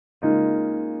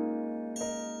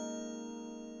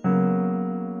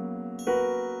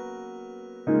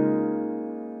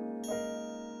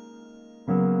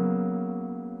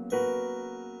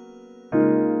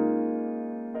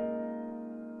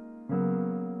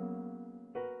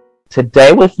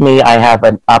Today with me, I have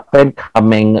an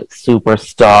up-and-coming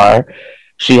superstar.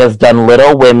 She has done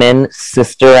Little Women,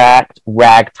 Sister Act,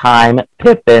 Ragtime,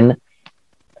 Pippin.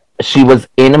 She was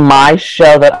in my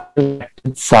show that I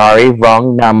directed, sorry,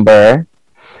 wrong number.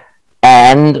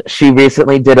 And she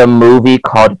recently did a movie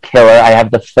called Killer. I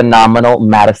have the phenomenal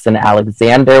Madison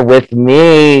Alexander with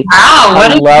me. Wow.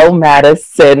 Hello,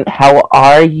 Madison. How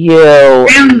are you?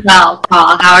 I'm well,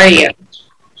 Paul. How are you?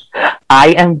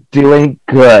 I am doing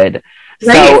good.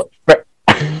 Great.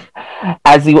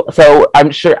 So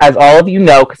I'm sure, as all of you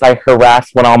know, because I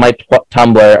harassed on all my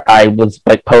Tumblr, I was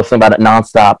like posting about it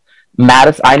nonstop.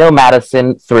 I know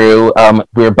Madison through,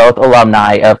 we were both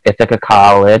alumni of Ithaca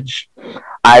College.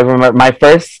 I remember I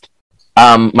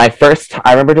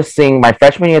remember just seeing my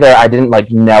freshman year there. I didn't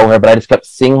like know her, but I just kept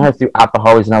seeing her throughout the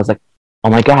hallways, and I was like, oh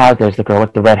my God, there's the girl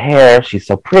with the red hair. She's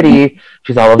so pretty.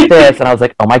 She's all of this. And I was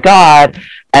like, oh my God.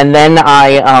 And then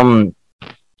I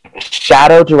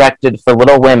shadow directed for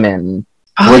Little Women,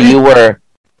 where you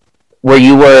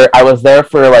were, I was there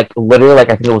for like, literally, like,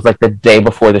 I think it was like the day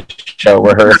before the show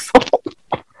rehearsal.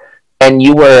 And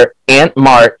you were Aunt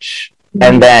March,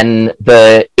 and then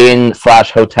the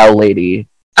inn/hotel lady.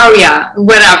 Oh yeah,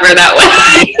 whatever that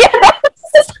was.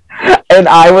 Yes. And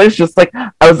I was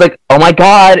like, oh my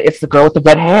God, it's the girl with the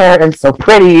red hair and so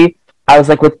pretty. I was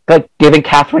like, with like giving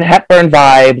Katharine Hepburn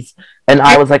vibes, and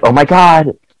I was like, oh my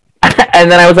God.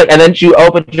 And then I was like, and then you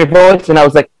opened your voice, and I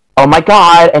was like, oh my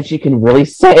God, and she can really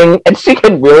sing, and she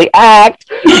can really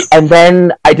act. And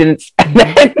then I didn't, and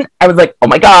then I was like, oh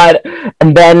my God.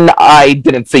 And then I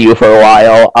didn't see you for a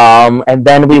while. And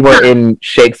then we were in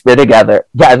Shakespeare together.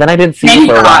 Yeah, and then I didn't see you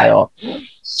for a while.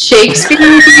 Shakespeare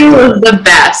was the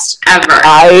best ever.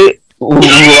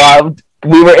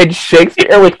 We were in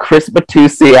Shakespeare with Chris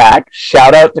Matusiak.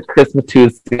 Shout out to Chris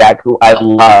Matusiak, who I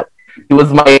love. He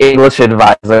was my English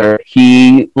advisor.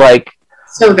 He, like,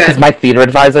 so good. My theater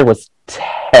advisor was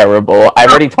terrible. I've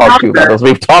already talked to you about this.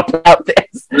 We've talked about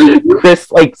this.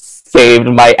 Chris, like, saved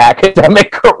my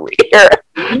academic career.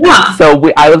 Yeah. So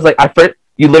I was like,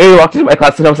 you literally walked into my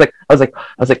class, and I was like,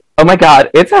 oh my God,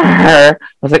 it's her. I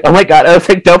was like, oh my God. I was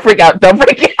like, don't freak out.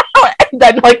 And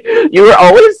then, like, you were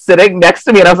always sitting next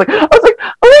to me, and I was like, oh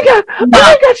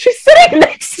my God, she's sitting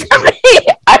next to me.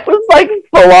 I was like,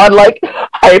 full on, like,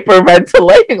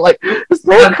 hyperventilating, like, it's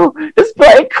very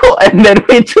cool. And then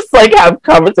we just, like, have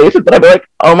conversations, and I'd be like,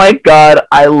 oh my God,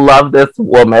 I love this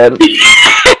woman.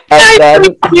 And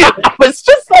then I was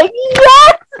just like,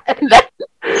 yes!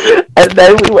 And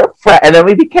then we were and then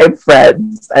we became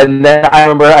friends. And then I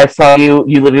remember I saw you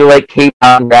literally, like, came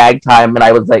on Ragtime, and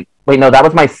I was like, wait, no, that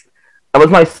was my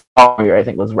sophomore year, I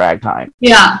think, was Ragtime.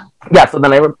 Yeah. Yeah, so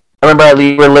then I remember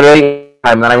we were literally,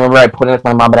 and then I remember I put it with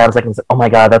my mom, and I was like, oh my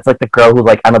God, that's like the girl who,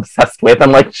 like, I'm obsessed with.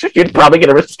 I'm like, you'd probably get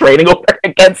a restraining order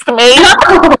against me.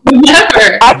 No,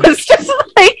 never. I was just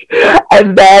like,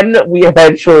 and then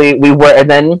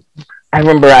and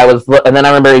then I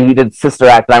remember you did Sister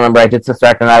Act, and I remember I did Sister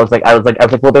Act, and I was like,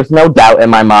 well, there's no doubt in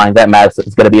my mind that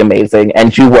Madison's going to be amazing,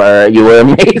 and you were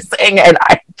amazing, and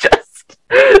I just,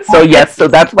 so yes, so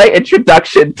that's my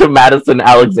introduction to Madison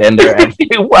Alexander,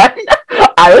 everyone.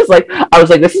 I was like,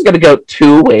 this is going to go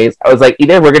two ways. I was like,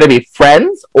 either we're going to be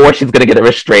friends, or she's going to get a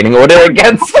restraining order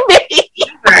against me.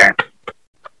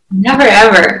 Never,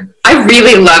 ever. I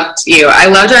really loved you. I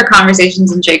loved our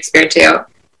conversations in Shakespeare, too.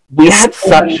 We had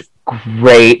such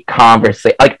great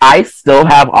conversation. Like, I still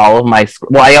have all of my.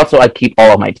 Well, I keep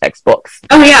all of my textbooks.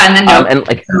 Oh yeah, and then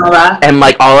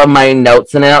all of my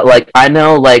notes in it. Like, I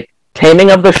know, like,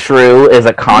 Taming of the Shrew is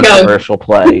a controversial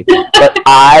play, but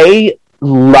I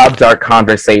loved our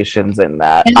conversations in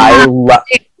that.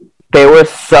 They were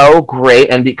so great,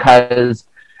 and it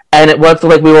was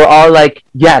like we were all like,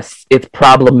 yes, it's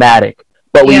problematic,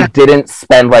 but we didn't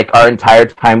spend like our entire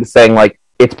time saying like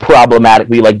it's problematic.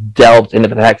 We like delved into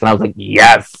the text, and I was like,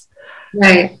 yes,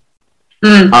 right,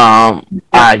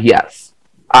 yes.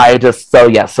 So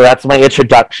that's my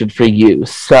introduction for you.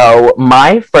 So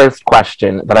my first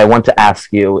question that I want to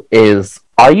ask you is,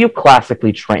 are you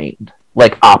classically trained,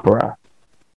 like opera?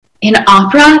 In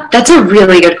opera? That's a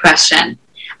really good question.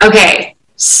 Okay,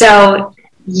 so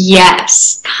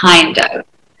yes, kind of.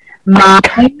 My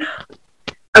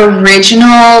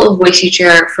original voice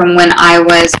teacher from when I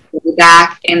was way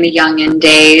back in the youngin'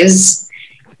 days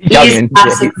is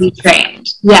classically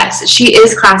trained. Yes, she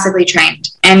is classically trained.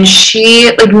 And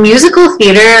she, like, musical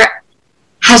theater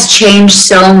has changed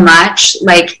so much,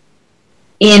 like,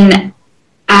 in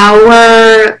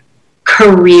our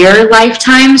career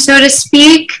lifetime, so to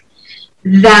speak,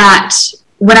 that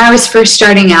when I was first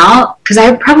starting out, because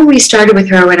I probably started with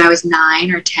her when I was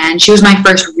 9 or 10, she was my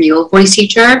first real voice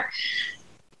teacher.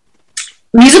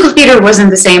 musical theater wasn't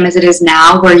the same as it is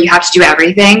now, where you have to do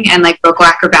everything, and like vocal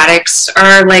acrobatics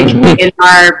are like in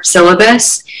our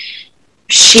syllabus.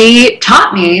 She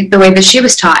taught me the way that she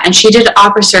was taught, and she did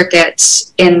opera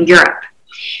circuits in Europe.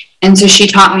 And so she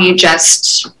taught me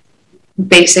just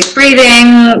basic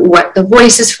breathing, what the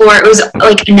voice is for. It was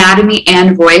like anatomy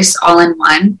and voice all in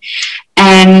one.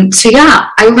 And so,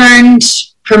 yeah, I learned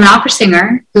from an opera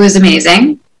singer who was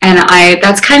amazing. And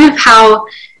that's kind of how,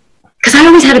 because I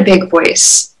always had a big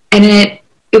voice, and it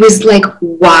was like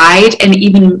wide and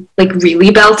even like really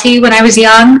belty when I was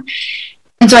young.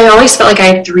 And so I always felt like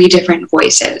I had 3 different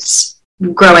voices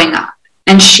growing up.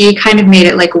 And she kind of made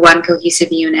it like one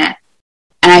cohesive unit.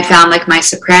 And I found like my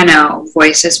soprano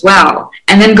voice as well.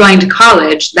 And then going to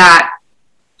college, that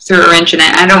threw a wrench in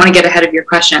it. I don't want to get ahead of your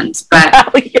questions, but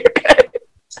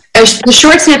the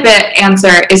short snippet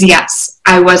answer is yes.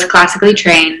 I was classically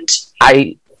trained.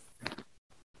 Of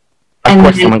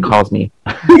course someone calls me.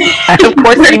 And of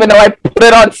course, even though I put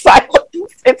it on silence,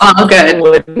 it's all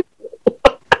good.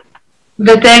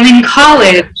 But then in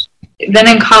college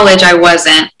I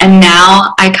wasn't, and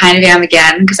now I kind of am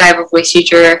again, because I have a voice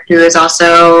teacher who is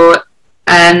also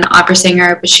an opera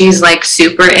singer, but she's like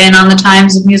super in on the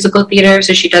times of musical theater,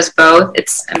 so she does both.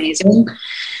 It's amazing.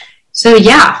 So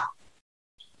yeah,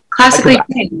 classically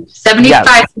trained,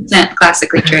 75%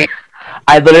 classically trained.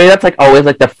 I literally, that's like always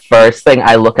like the first thing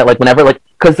I look at, like whenever, like,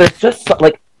 because there's just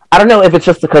like, I don't know if it's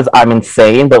just because I'm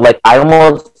insane, but like I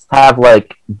almost have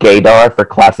like gaydar for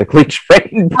classically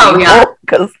trained people. Oh yeah,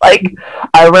 because like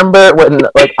I remember when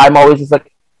like I'm always just like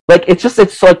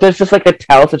it's like there's just like a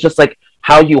talent. It's just like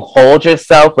how you hold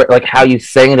yourself, or like how you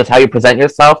sing, and just how you present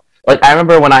yourself. Like I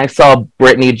remember when I saw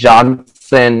Brittany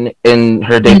Johnson in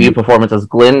her debut performance as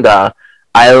Glinda,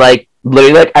 I like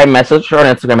literally like I messaged her on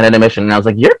Instagram at intermission, and I was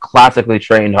like, "You're classically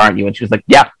trained, aren't you?" And she was like,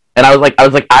 "Yeah." And I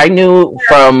was like, I knew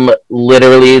from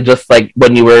literally just like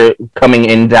when you were coming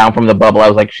in down from the bubble, I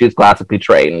was like, she's classically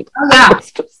trained. Oh, yeah.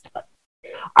 It's just like,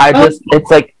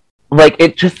 look,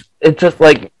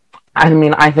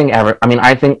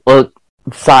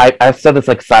 I've said this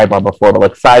like sidebar before, but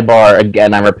like sidebar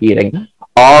again, I'm repeating,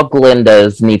 all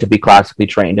Glindas need to be classically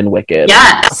trained in Wicked.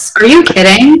 Yes. Are you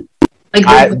kidding? Like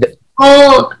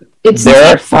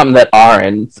there are some that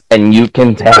aren't, and you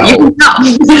can tell. You can tell.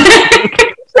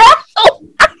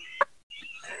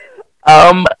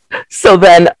 So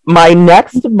then my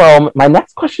next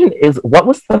question is, what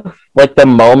was the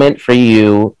moment for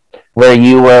you where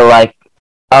you were like,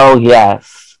 oh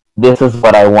yes, this is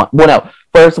what I want? Well, no,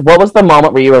 first, what was the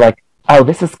moment where you were like, oh,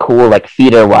 this is cool, like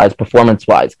theater wise, performance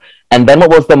wise? And then what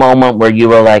was the moment where you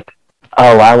were like,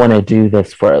 oh, I want to do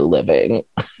this for a living?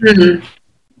 Mm-hmm.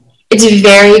 It's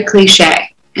very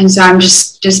cliche, and so I'm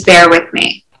just bear with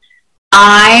me.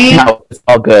 No, it's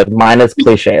all good. Mine is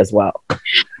cliche as well.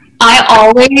 I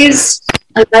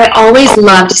always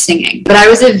loved singing, but I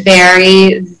was a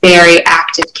very, very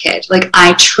active kid. Like,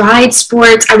 I tried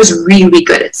sports. I was really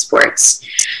good at sports.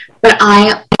 But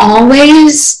there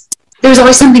was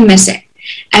always something missing.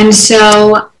 And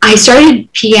so I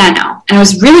started piano, and I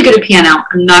was really good at piano.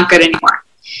 I'm not good anymore.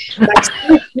 But I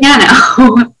started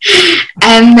piano,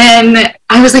 and then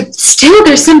I was like, still,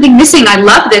 there's something missing. I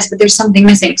love this, but there's something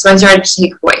missing. So I started to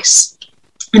take voice.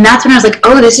 And that's when I was like,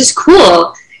 oh, this is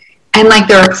cool. And like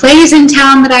there were plays in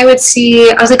town that I would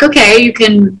see. I was like, okay, you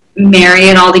can marry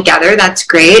it all together. That's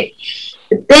great.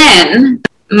 But then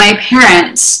my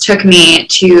parents took me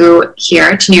to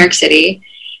New York City,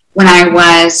 when I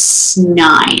was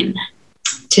 9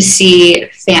 to see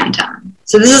Phantom.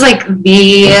 So this is like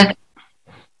the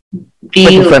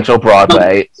Central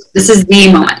Broadway. This is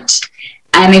the moment.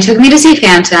 And they took me to see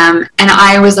Phantom, and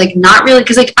I was like, not really,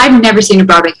 because like I've never seen a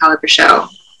Broadway caliber show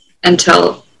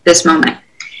until this moment.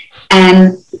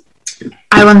 And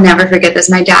I will never forget this.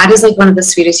 My dad is like one of the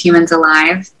sweetest humans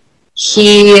alive.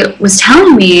 He was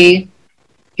telling me,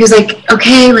 he was like,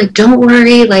 okay, like, don't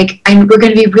worry, like, we're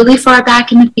going to be really far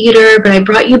back in the theater, but I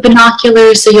brought you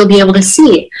binoculars so you'll be able to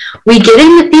see. We get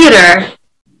in the theater,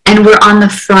 and we're on the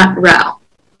front row.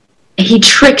 And he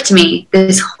tricked me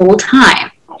this whole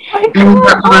time. And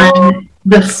we're on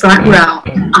the front row.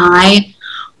 And I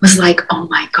was like, oh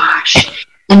my gosh.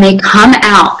 And they come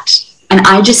out, and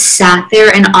I just sat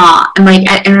there in awe. And like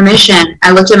at intermission,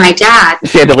 I looked at my dad.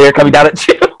 Chandelier coming down at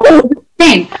you.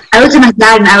 I looked at my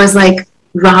dad, and I was like,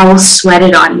 Raul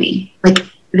sweated on me. Like,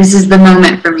 this is the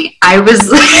moment for me. I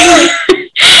was like...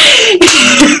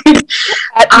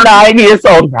 At 9 years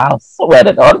old, Raul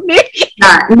sweated on me.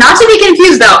 Not to be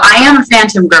confused, though. I am a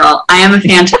Phantom girl.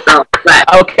 But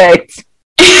okay.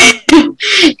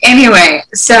 Anyway,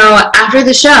 so after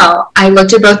the show, I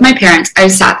looked at both my parents. I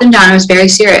sat them down. I was very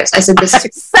serious. I said, "This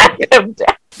is."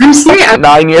 I'm serious.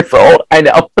 9 years old. I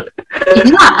know.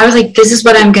 Yeah, I was like, "This is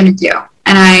what I'm gonna do."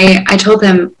 And I told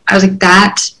them, I was like,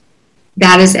 "That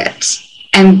is it."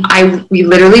 And we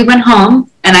literally went home,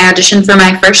 and I auditioned for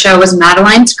my first show. It was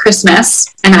Madeline's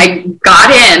Christmas, and I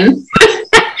got in.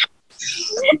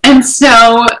 And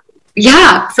so,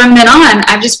 yeah, from then on,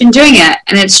 I've just been doing it,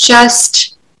 and it's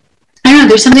just, I don't know,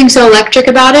 there's something so electric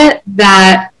about it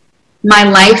that my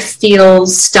life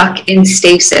feels stuck in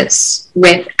stasis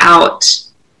without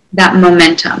that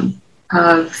momentum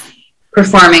of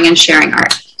performing and sharing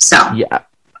art. So yeah,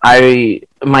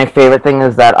 my favorite thing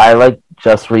is that I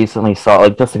just recently saw,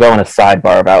 like, just to go on a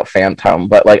sidebar about Phantom,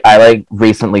 but like I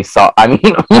recently saw, I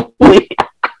mean,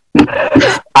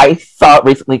 I saw it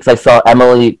recently because I saw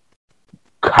Emily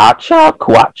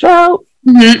Cuoco,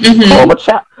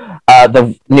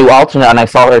 the new alternate, and I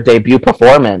saw her debut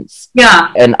performance.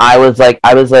 Yeah, and I was like,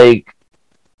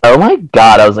 oh my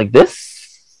god! I was like, this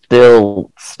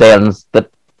still stands the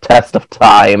test of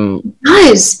time.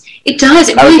 It does.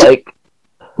 It really was like,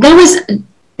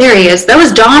 there he is. That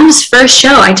was Dom's first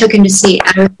show I took him to see.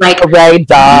 I was like, hooray,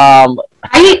 Dom!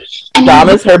 Right? And Dom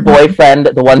is her boyfriend,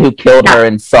 the one who killed her.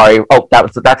 And sorry,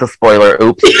 that's a spoiler.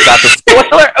 Oops, that's a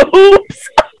spoiler. Oops.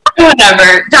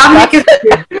 Whatever. Dominic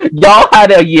y'all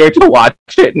had a year to watch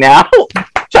it now.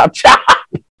 Chop chop.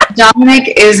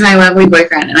 Dominic is my lovely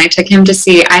boyfriend, and I took him to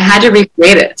see. I had to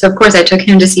recreate it, so of course I took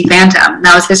him to see Phantom.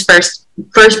 That was his first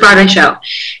Broadway show,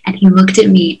 and he looked at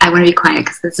me. I want to be quiet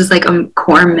because this is like a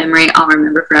core memory I'll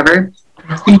remember forever.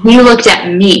 And he looked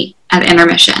at me at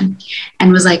intermission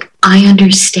and was like, "I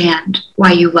understand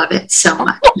why you love it so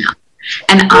much now."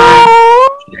 And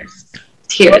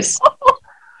tears.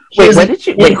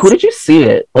 Wait, who did you see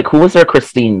it? Like, who was there,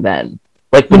 Christine, then?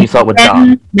 Like, when you saw it with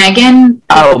Dom? Megan.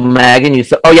 Oh, Megan, you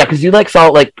saw... Oh, yeah, because you,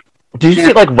 saw it, Did you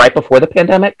see it, right before the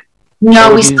pandemic?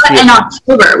 No, we saw it in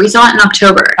October. We saw it in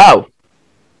October. Oh.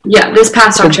 Yeah, this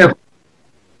past October.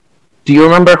 Do you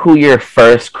remember who your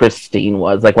first Christine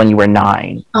was, when you were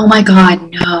 9? Oh, my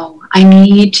God, no. I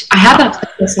have that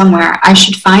playlist somewhere. I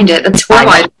should find it. That's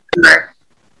horrible. I remember.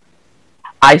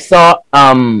 I saw,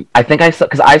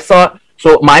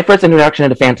 so my first introduction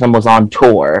to Phantom was on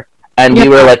tour, and we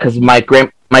were because my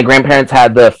grandparents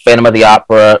had the Phantom of the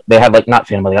Opera. They had not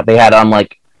Phantom of the Opera. They had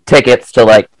tickets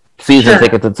to season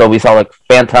tickets, and so we saw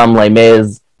Phantom, Les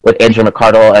Mis with Andrew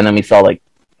McCardle, and then we saw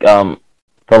The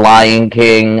Lion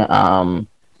King. And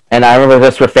I remember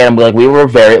this for Phantom. We were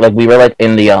very we were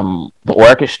in the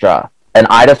orchestra, and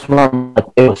I just remember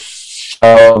it was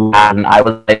so loud, and I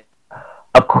was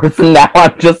of course now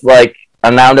I'm just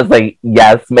and now I'm just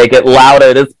yes, make it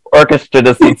louder. This orchestra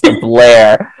just needs to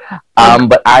blare.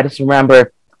 But I just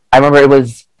remember, it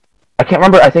was, I can't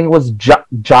remember, I think it was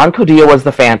John Codillo was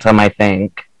the Phantom, I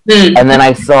think. And then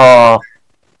I saw,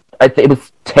 it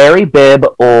was Terry Bibb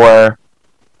or,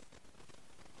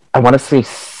 I want to say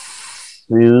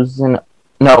Susan,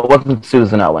 no, it wasn't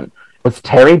Susan Owen. It was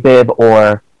Terry Bibb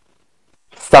or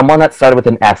someone that started with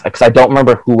an S, because I don't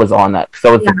remember who was on that.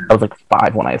 So I was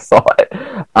 5 when I saw it.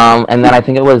 And then I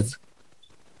think it was,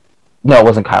 no, it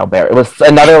wasn't Kyle Barrett. It was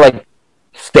another I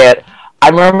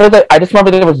just remember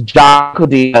that it was John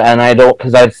Codillo, and I don't,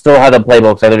 because I still had the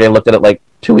playbook, so I looked at it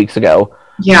 2 weeks ago.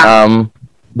 Yeah.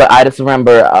 But I just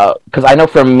remember, because I know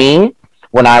for me,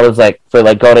 when I was go on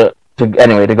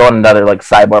another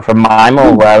sidebar, for my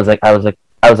moment where I was like,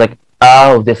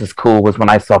 oh, this is cool, was when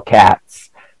I saw Cats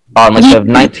on the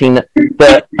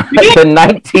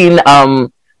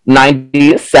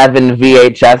 1997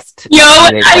 VHS. Yo,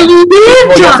 I lived.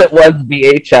 Yes, it was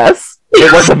VHS.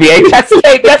 It was a VHS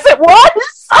tape. Yes, it was.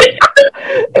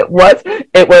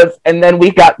 It was. And then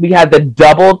we had the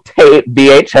double tape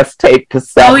VHS tape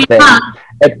cassette thing.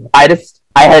 And I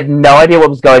had no idea what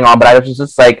was going on, but I was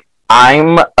just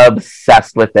I'm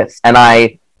obsessed with this, and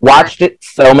I watched it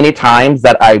so many times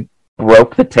that I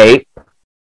broke the tape.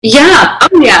 Yeah.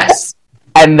 Oh, yes.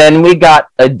 And then we got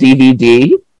a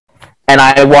DVD, and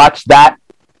I watched that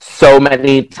so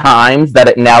many times that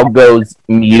it now goes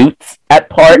mute at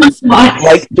parts.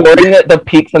 During the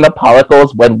Peaks and the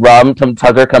Pollicles, when Rum Tum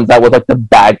Tugger comes out with the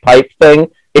bagpipe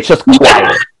thing, it's just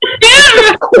quiet.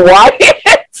 It's quiet.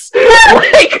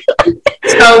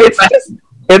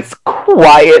 It's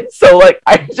quiet. So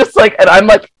I just and I'm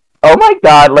oh my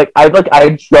god, I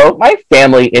drove my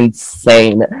family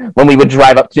insane when we would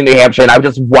drive up to New Hampshire, and I would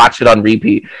just watch it on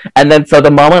repeat. And then so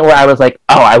the moment where I was oh,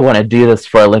 I want to do this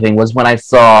for a living was when I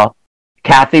saw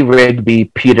Kathy Rigby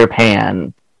Peter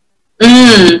Pan.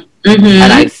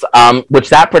 And which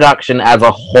that production as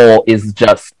a whole is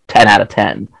just 10 out of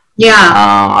 10.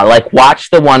 Yeah. Like, watch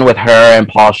the one with her and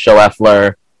Paul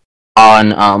Schoeffler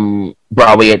on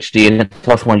Broadway HD, and it's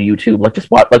also on YouTube. Like, just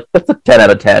watch. Like, that's a 10 out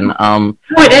of 10. It is.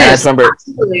 I just remember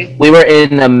we were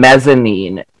in the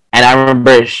mezzanine, and I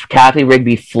remember Kathy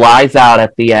Rigby flies out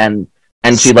at the end,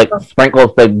 and she like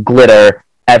sprinkles the glitter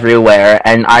everywhere.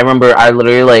 And I remember I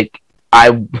literally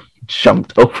I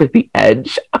jumped over the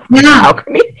edge of the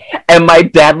balcony, and my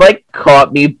dad like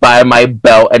caught me by my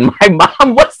belt, and my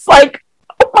mom was like,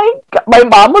 "Oh my god!" My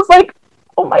mom was like,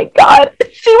 "Oh my god!"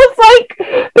 She was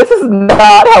like, "This is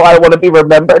not how I want to be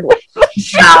remembered."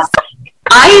 She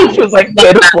was like,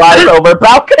 "Kid flies over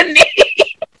balcony."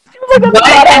 She was like, "That's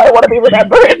not how I want to be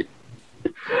remembered."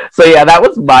 So yeah, that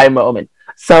was my moment.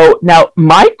 So now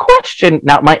my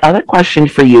other question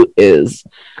for you is,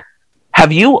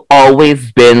 have you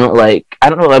always been like, I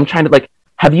don't know, I'm trying to like,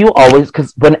 have you always,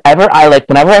 because whenever I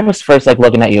was first like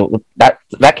looking at you,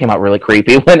 that came out really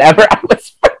creepy. Whenever I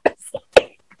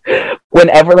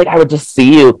would just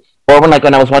see you, or when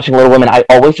I was watching Little Women, I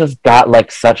always just got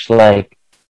like such like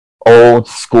old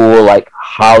school like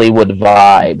Hollywood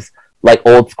vibes. Like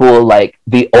old school, like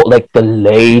the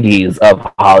ladies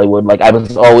of Hollywood. Like I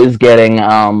was always getting,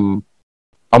 oh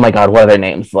my god, what are their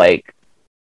names? Like,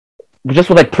 just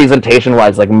with like presentation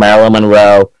wise, like Marilyn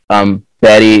Monroe,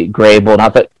 Betty Grable,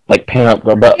 not that like pinup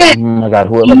girl, but oh my god,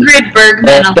 who Ingrid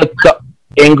Bergman,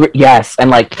 Ingrid, yes,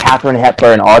 and like Katharine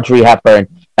Hepburn, Audrey Hepburn,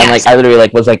 and like I literally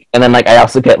like was like, and then like I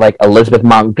also get like Elizabeth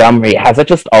Montgomery. Has it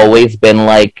just always been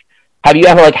like? Have you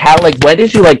ever like when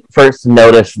did you like first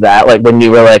notice that? Like when you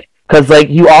were like. Because, like,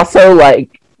 you also,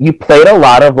 like, you played a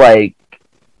lot of, like,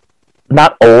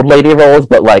 not old lady roles,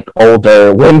 but, like,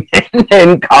 older women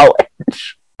in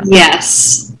college.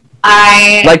 Yes.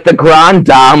 Like the Grand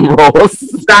Dame roles.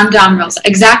 Grand Dame roles,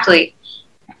 exactly.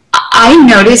 I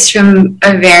noticed from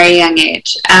a very young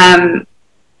age,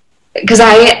 because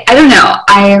I don't know,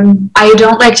 I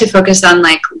don't like to focus on,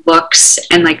 like, looks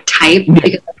and, like, type,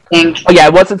 because I think... Oh, yeah,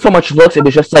 it wasn't so much looks, it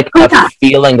was just, like, a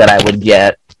feeling that I would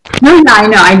get. No, I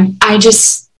know. I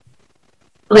just,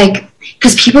 like,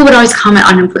 because people would always comment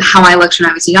on how I looked when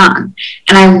I was young.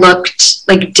 And I looked,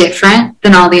 like, different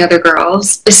than all the other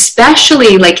girls,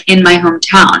 especially, like, in my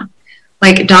hometown.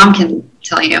 Like, Dom can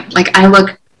tell you. Like, I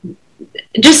look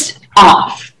just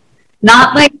off.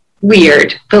 Not, like,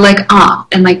 weird, but, like, off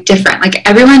and, like, different. Like,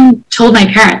 everyone told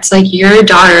my parents, like, your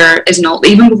daughter is an old,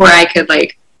 even before I could,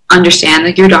 like, understand,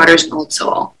 like, your daughter's an old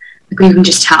soul. Like, you can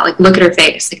just tell. Like, look at her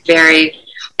face. Like, very...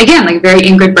 Again, like very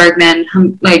Ingrid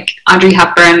Bergman, like Audrey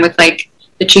Hepburn with like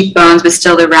the cheekbones but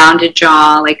still the rounded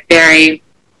jaw, like very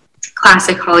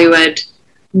classic Hollywood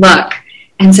look.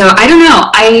 And so I don't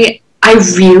know, I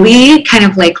really kind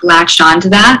of like latched onto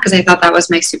that because I thought that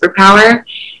was my superpower,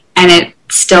 and it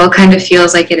still kind of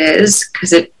feels like it is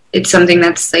because it's something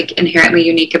that's like inherently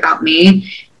unique about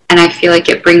me, and I feel like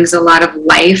it brings a lot of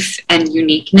life and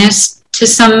uniqueness to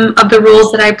some of the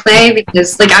roles that I play,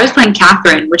 because like I was playing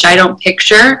Catherine, which I don't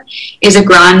picture is a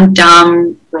Grand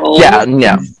Dame role. Yeah.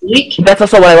 That's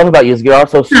also what I love about you, is you're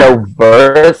also so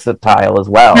versatile as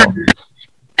well.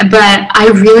 But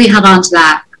I really held on to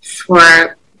that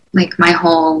for like my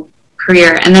whole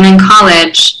career. And then in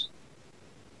college,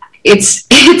 it's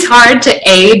hard to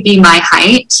A, be my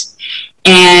height,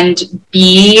 and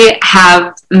B,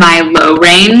 have my low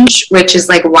range, which is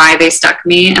like why they stuck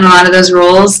me in a lot of those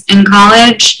roles in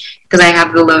college, because I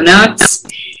have the low notes.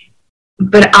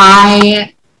 But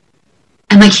and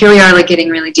like here we are like getting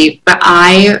really deep, but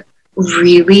I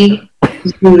really,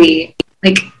 really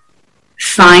like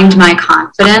find my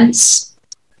confidence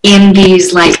in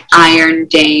these like Iron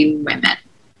Dame women.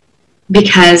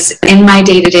 Because in my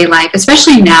day-to-day life,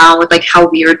 especially now with like how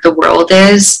weird the world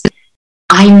is,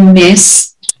 I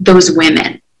miss those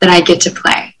women that I get to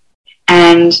play.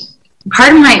 And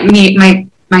part of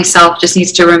myself just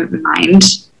needs to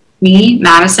remind me,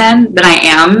 Madison, that I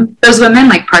am those women.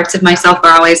 Like parts of myself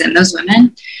are always in those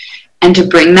women. And to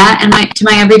bring that to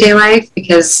my everyday life,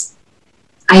 because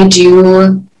I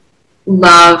do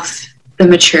love the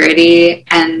maturity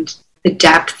and the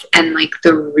depth and like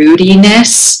the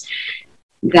rootiness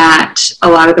that a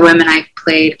lot of the women I've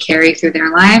played carry through their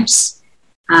lives.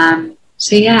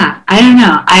 So yeah, I don't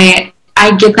know.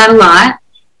 I get that a lot,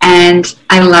 and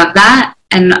I love that.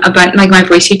 And about like my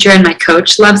voice teacher and my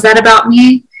coach loves that about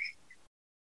me.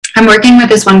 I'm working with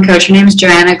this one coach. Her name is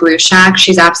Joanna Glushak.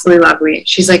 She's absolutely lovely.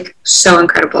 She's like so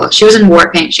incredible. She was in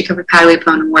Warpaint. She covered Patti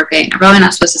LuPone in Warpaint. I'm probably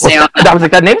not supposed to say all that. I was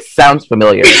like, that name sounds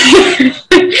familiar.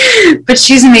 But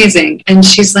she's amazing, and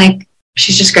she's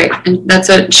just great.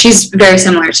 And she's very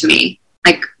similar to me.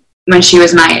 Like when she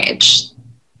was my age.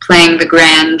 playing the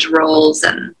grand roles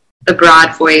and the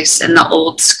broad voice and the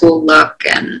old school look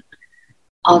and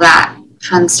all that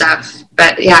fun stuff.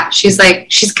 But yeah, she's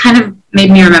kind of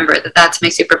made me remember that that's my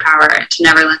superpower, to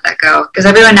never let that go. Because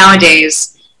everyone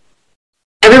nowadays,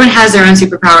 everyone has their own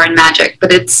superpower in magic,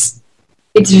 but it's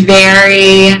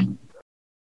very,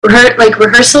 like,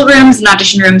 rehearsal rooms and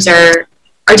audition rooms are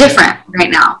different right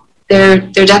now. They're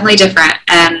definitely different,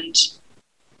 and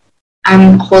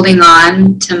I'm holding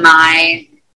on to my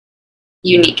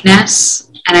uniqueness,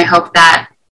 and I hope that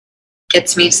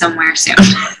gets me somewhere soon.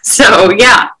 So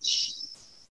yeah.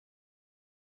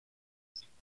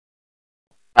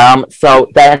 So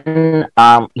then,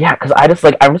 yeah, because I just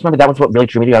remember that was what really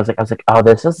drew me to you. I was like, oh,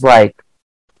 this is like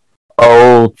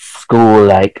old school,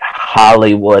 like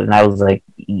Hollywood, and I was like,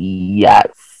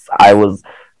 yes, I was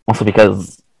also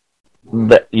because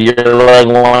you're like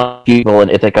one of the people in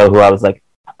Ithaca who I was like,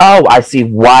 oh, I see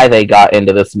why they got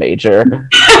into this major.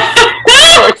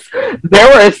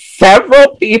 There were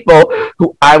several people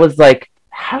who I was like,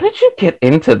 how did you get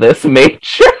into this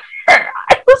major?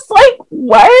 I was like,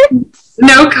 what?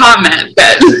 No comment,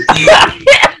 Ben.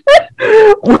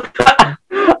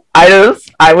 I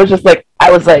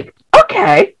was like,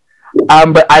 okay.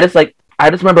 But I just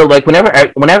remember, like,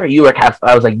 whenever you were cast,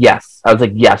 I was like, yes,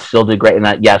 she'll do great in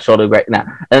that. Yes, she'll do great in that.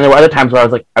 And there were other times where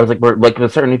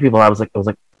with certain new people, I was like,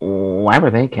 why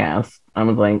were they cast? I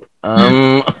was like,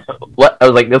 what? I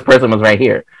was like, this person was right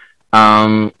here.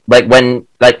 I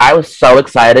was so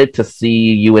excited to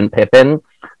see you in Pippin.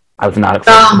 I was not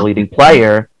excited for the leading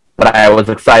player, but I was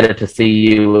excited to see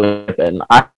you in Pippin.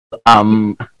 I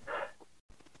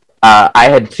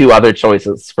had two other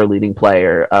choices for leading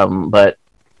player, but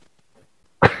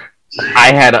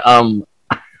I had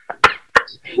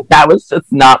that was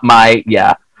just not my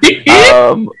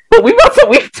but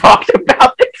we've talked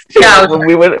about this too when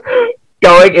we were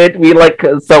going in.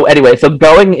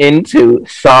 Going into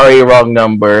Sorry Wrong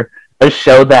Number, a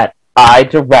show that I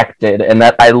directed and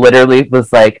that I literally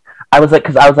was like, I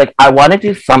want to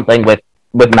do something with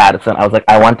Madison. I was like,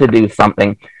 I want to do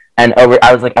something, and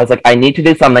I was like, I need to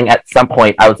do something at some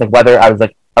point. I was like, whether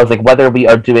we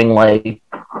are doing like,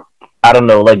 I don't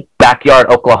know, like Backyard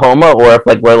Oklahoma, or if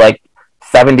like we're like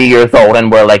 70 years old and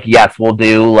we're like, yes, we'll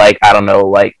do like, I don't know,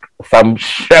 like some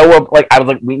show of like, I was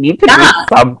like, we need to do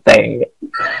something.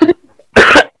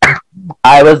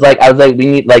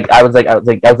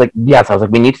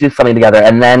 We need to do something together.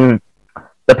 And then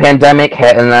the pandemic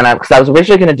hit, and then because I was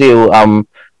originally going to do,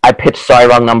 I pitched Sorry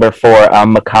Wrong Number for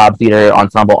Macabre Theater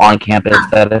Ensemble on campus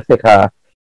at Ithaca,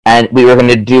 and we were going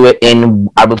to do it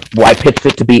I pitched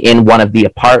it to be in one of the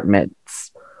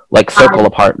apartments, like circle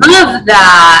apartments. I love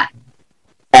that.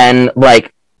 And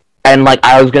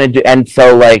I was going to do, and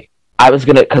so like I was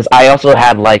going to, because I also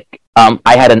had I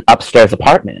had an upstairs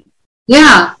apartment.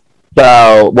 Yeah.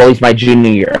 So, well, at least my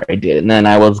junior year I did, and then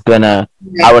I would have been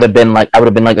like,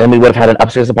 and we would have had an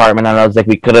upstairs apartment, and I was like,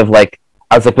 we could have like,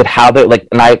 I was like, with how they like,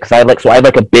 and I had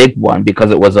like a big one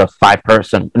because it was a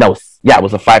 5-person. No, yeah, it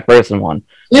was a 5-person one.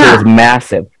 Yeah. So it was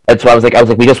massive, and so I was like,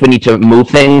 we just would need to move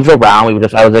things around.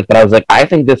 I was like, I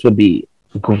think this would be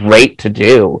great to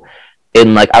do.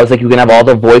 In like, I was like, you can have all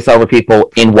the voiceover people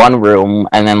in one room,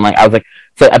 and then like, I was like.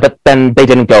 So, but then they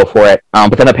didn't go for it.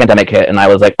 But then the pandemic hit, and I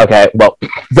was like, okay, well,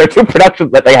 there are 2 productions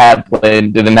that they had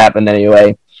planned, didn't happen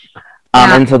anyway.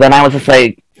 And so then I was just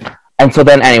like, I was just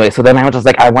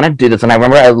like, I want to do this. And I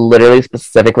remember I literally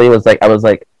specifically was like, I want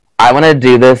to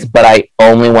do this, but I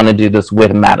only want to do this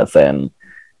with Madison.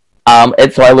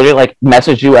 And so I literally like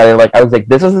messaged you, and I was like,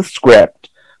 this is a script.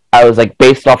 I was like,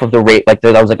 based off of the rate, like,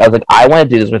 I was like, I want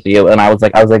to do this with you, and I was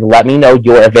like, let me know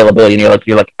your availability, and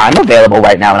you're like, I'm available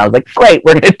right now, and I was like, great,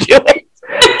 we're gonna do it.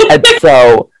 And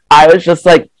so I was just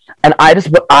like, that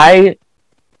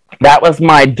was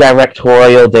my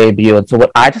directorial debut, and so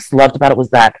what I just loved about it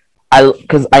was that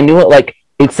because I knew it, like,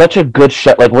 it's such a good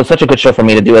show, like, it was such a good show for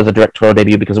me to do as a directorial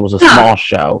debut because it was a small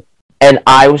show, and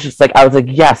I was like,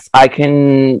 yes, I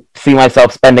can see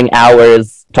myself spending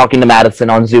hours talking to Madison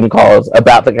on Zoom calls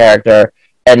about the character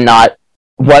and not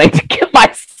wanting to kill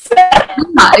myself.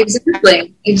 Yeah,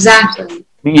 exactly.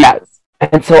 Yes.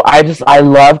 And so I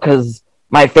love, because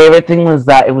my favorite thing was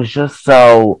that it was just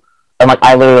so, and like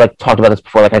I literally like talked about this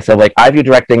before, like I said, like I view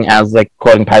directing as like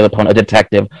quoting Pilot Pone, a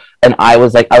detective, and I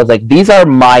was like these are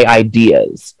my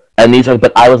ideas, and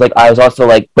but I was also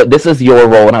like, but this is your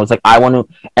role, and I was like, I want to,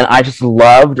 and I just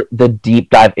loved the deep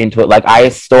dive into it. Like I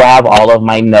still have all of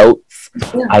my notes.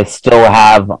 Yeah. I still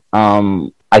have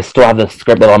the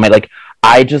script that I made. Like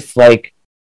I just like,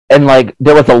 and like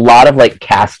there was a lot of like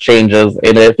cast changes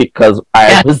in it because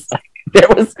but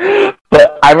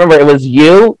I remember it was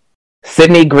you,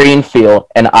 Sydney Greenfield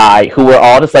and I, who were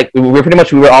all just like, we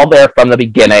were all there from the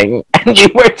beginning, and we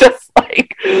were just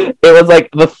like, it was like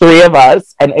the three of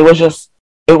us, and it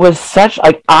was such,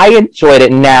 like, I enjoyed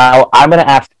it. Now, I'm going to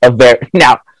ask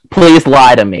now, please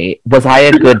lie to me. Was I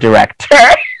a good director?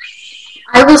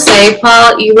 I will say,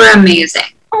 Paul, you were amazing.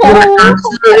 You were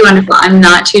absolutely wonderful. I'm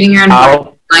not tooting your own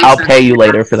horn. I'll pay you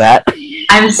later for that.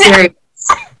 I'm serious.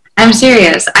 I'm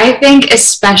serious. I think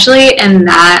especially in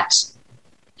that,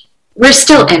 we're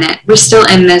still in it. We're still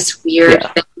in this weird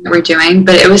thing that we're doing,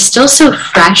 but it was still so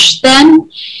fresh then,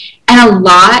 and a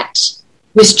lot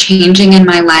was changing in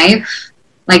my life.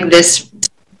 Like this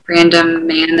random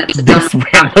man that's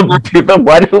the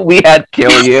one who we had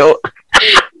kill you.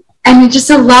 And just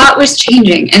a lot was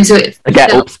changing, and so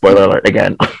spoiler alert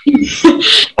again.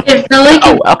 It felt like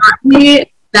it brought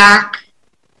me back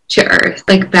to earth,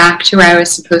 like back to where I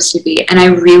was supposed to be. And I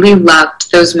really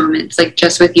loved those moments, like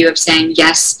just with you, of saying,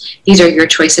 yes, these are your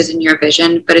choices and your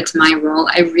vision, but it's my role.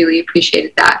 I really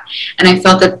appreciated that. And I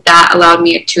felt that that allowed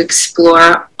me to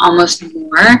explore almost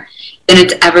more than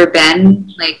it's ever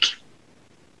been. Like,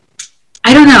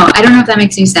 I don't know if that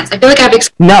makes any sense. I feel like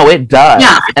no, it does.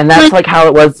 Yeah, and that's like how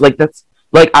it was. Like, that's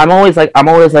like, I'm always like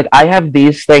I have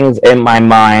these things in my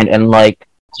mind, and like,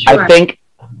 sure. I think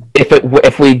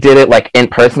if we did it like in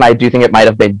person, I do think it might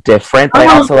have been different. But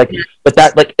I also like, but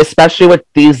that, like, especially with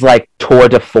these like tour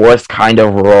de force kind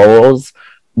of roles,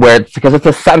 where because it's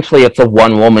essentially a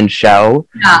one woman show.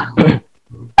 Yeah.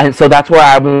 And so that's where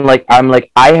I'm like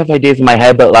I have ideas in my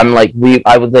head, but I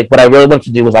was like, what I really wanted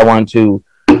to do was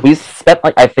we spent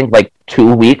like, I think like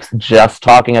 2 weeks just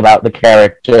talking about the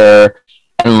character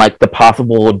and like the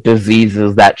possible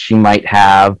diseases that she might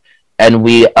have, and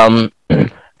we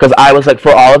because I was like,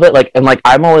 for all of it, like, and like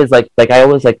I'm always like I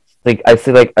always like I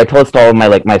see, like, I told this to all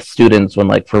of my students when,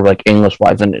 like, for like English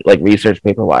wise and like research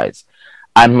paper wise,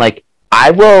 I'm like,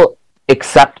 I will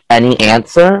accept any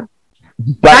answer,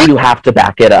 but right. You have to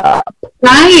back it up.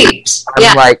 Right.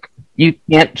 I'm like, you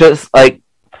can't just like,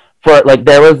 for like,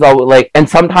 there was like, and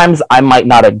sometimes I might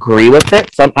not agree with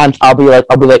it. Sometimes I'll be like,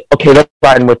 okay, let's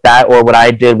start with that. Or what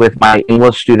I did with my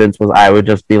English students was I would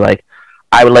just be like,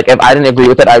 if I didn't agree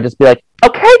with it, I would just be like,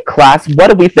 okay, class, what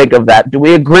do we think of that? Do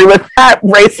we agree with that?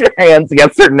 Raise your hands,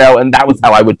 yes or no. And that was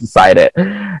how I would decide it.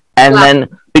 And then,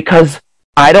 because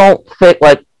I don't think,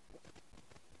 like,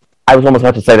 I was almost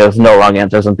about to say there's no wrong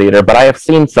answers in theater, but I have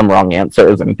seen some wrong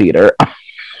answers in theater.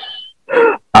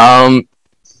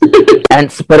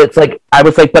 But it's like, I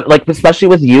was like, but like, especially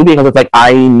with you, because it's like,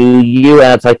 I knew you,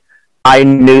 and it's like, I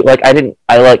knew, like, I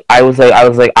was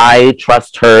like, I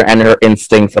trust her and her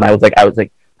instincts, and I was like,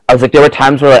 there were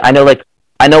times where, like,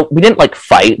 I know we didn't, like,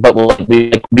 fight, but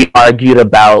we argued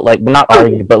about, like, not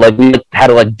argued, but, like, we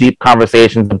had, like, deep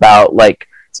conversations about, like,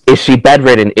 is she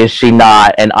bedridden, is she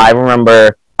not, and I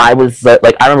remember,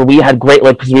 we had great,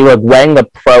 like, because we were, like, weighing the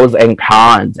pros and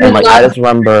cons, and, like, I just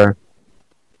remember...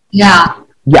 Yeah.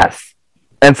 Yes.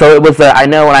 And so it was, I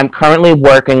know, and I'm currently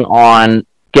working on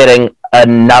getting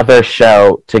another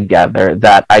show together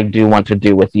that I do want to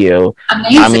do with you.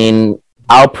 Amazing. I mean,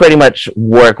 I'll pretty much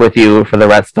work with you for the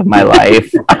rest of my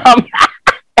life.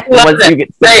 Once you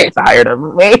get sick and tired of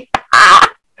me.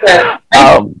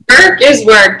 Work is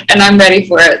work, and I'm ready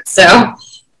for it, so.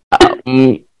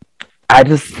 I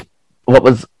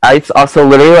also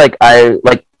literally,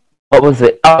 what was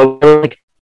it? Oh, like,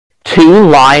 2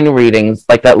 line readings,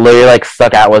 like, that literally, like,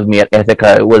 stuck out with me at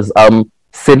Ithaca. It was,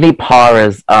 Sydney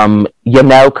Parra's, You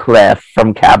Know Cliff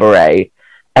from Cabaret.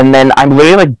 And then I'm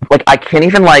literally, like, I can't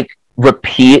even, like,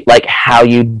 repeat, like, how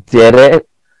you did it,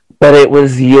 but it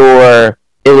was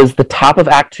the top of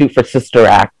Act 2 for Sister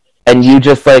Act, and you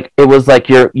just, like, it was, like,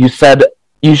 you said,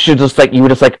 you were just,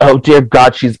 like, oh, dear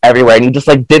God, she's everywhere, and you just,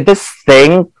 like, did this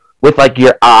thing with, like,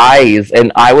 your eyes,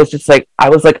 and I was just, like, I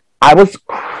was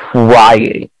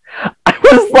crying. I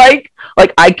was, like,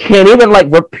 I can't even, like,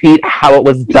 repeat how it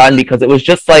was done, because it was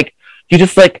just, like, you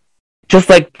just like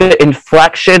the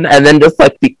inflection, and then just,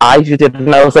 like, the eyes you did,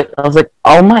 and I was like,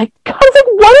 oh my God, I was like,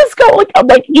 what is going, like, I'm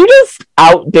like, you just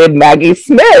outdid Maggie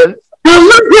Smith. Oh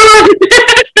my God.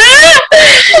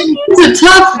 It's a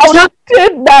tough.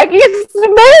 Outdid Maggie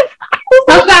Smith.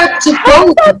 Tough act to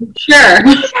follow, for sure.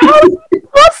 How is it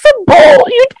possible?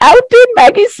 You outdid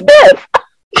Maggie Smith.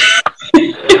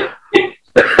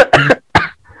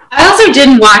 I also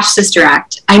didn't watch Sister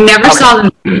Act. I never saw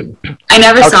them. I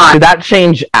never saw it. Did that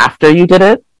change after you did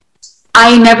it?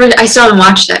 I still haven't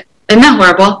watched it. Isn't that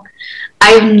horrible?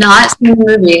 I have not seen the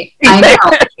movie. I know.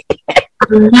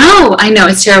 No, I know,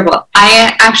 it's terrible.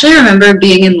 I actually remember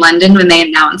being in London when they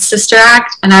announced Sister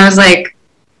Act, and I was like,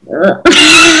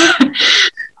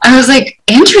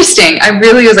 interesting. I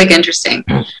really was like interesting.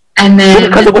 And then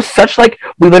because it was such like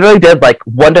we literally did like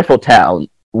Wonderful Town,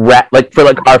 like for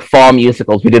like our fall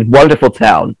musicals, we did Wonderful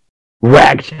Town,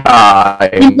 Ragtime,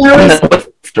 and then it was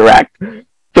direct.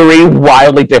 3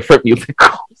 wildly different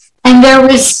musicals. And there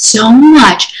was so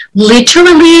much,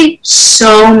 literally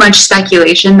so much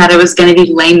speculation that it was going to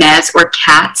be Les Mis or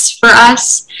Cats for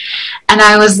us. And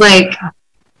I was like,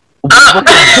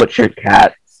 Butchered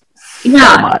Cats.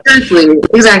 Yeah,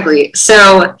 exactly.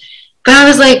 So, but I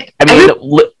was like, I mean,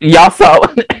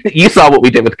 you saw what we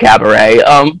did with Cabaret.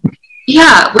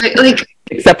 Yeah, like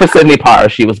except for Sydney Parr,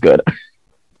 she was good.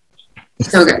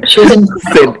 So good. She was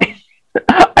incredible.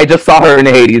 I just saw her in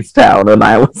Hades Town, and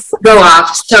I was go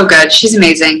off. So good. She's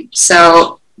amazing.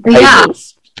 So yeah,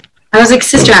 I was like,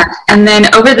 Sister Act. And then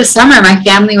over the summer, my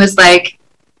family was like,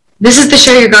 "This is the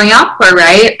show you're going out for,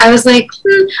 right?" I was like,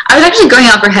 I was actually going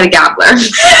out for Hedda Gabler.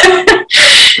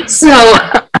 So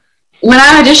when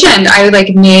I auditioned, I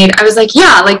was like,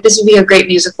 yeah, like this would be a great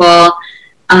musical.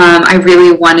 I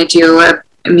really want to do a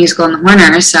musical in the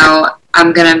Horner, so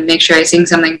I'm gonna make sure I sing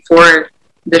something for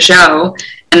the show.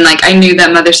 And like I knew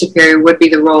that Mother Superior would be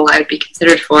the role I would be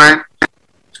considered for.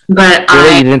 But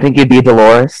really, you didn't think you'd be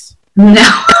Dolores?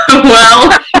 No.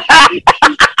 Well,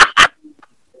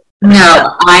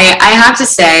 no. I have to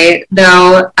say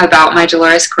though about my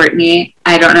Dolores Courtney,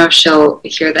 I don't know if she'll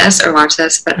hear this or watch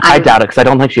this, but I doubt it because I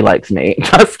don't think she likes me.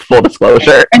 Just full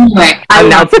disclosure. Anyway,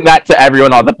 announcing that to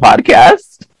everyone on the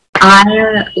podcast. I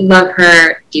love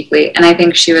her deeply, and I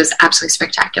think she was absolutely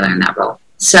spectacular in that role.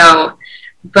 So,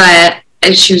 but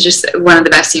she was just one of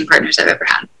the best scene partners I've ever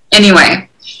had. Anyway,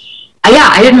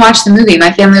 I didn't watch the movie.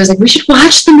 My family was like, "We should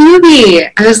watch the movie."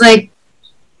 I was like,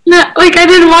 "No, like I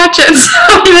didn't watch it, so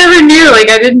I never knew.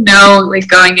 Like I didn't know, like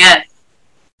going in.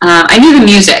 I knew the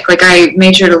music. Like I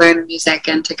made sure to learn the music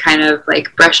and to kind of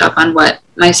like brush up on what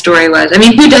my story was. I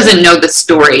mean, who doesn't know the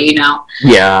story, you know?"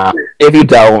 Yeah, if you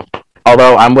don't.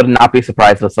 Although I would not be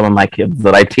surprised if some of my kids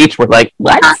that I teach were like,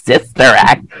 "What Sister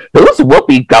Act? Who's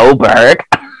Whoopi Goldberg?"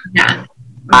 Yeah.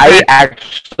 I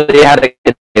actually had a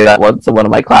kid say that once in one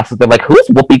of my classes. They're like, "Who's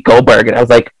Whoopi Goldberg?" And I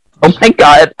was like, "Oh my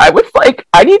god!" I was like,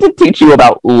 "I need to teach you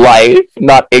about life,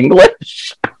 not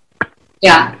English."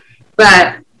 Yeah,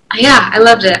 but yeah, I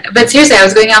loved it. But seriously, I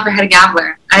was going out for Hedda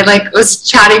Gabler. I like was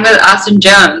chatting with Austin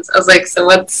Jones. I was like, "So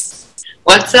what's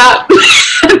up?"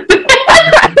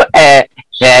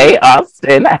 Hey,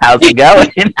 Austin, how's it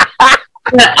going?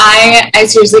 But I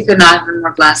seriously could not have been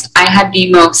more blessed. I had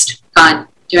the most fun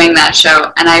doing that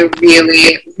show, and I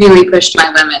really, really pushed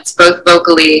my limits, both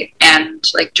vocally and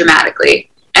like dramatically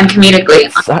and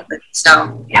comedically.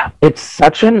 So yeah, it's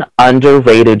such an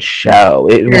underrated show.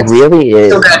 It really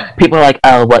is. So good. People are like,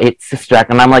 "Oh, well, it's Sister Act,"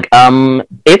 and I'm like,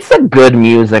 it's a good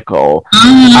musical.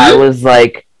 Mm-hmm. I was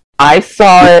like, I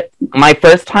saw it my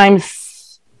first time.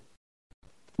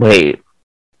 Wait.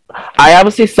 I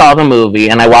obviously saw the movie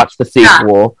and I watched the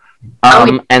sequel,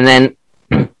 and then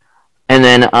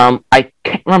I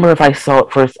can't remember if I saw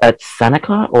it first at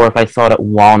Seneca or if I saw it at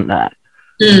Walnut.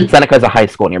 Seneca is a high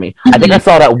school near me. Mm-hmm. I think I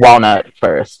saw it at Walnut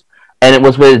first, and it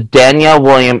was with Danielle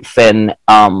Williamson,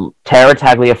 Tara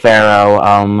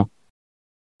Tagliaferro,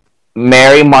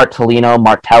 Mary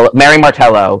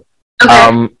Martello,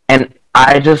 okay. And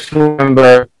I just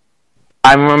remember,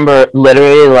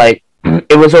 literally like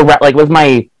it was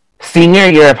my senior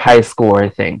year of high school, I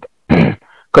think,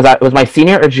 because it was my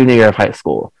senior or junior year of high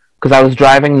school, because I was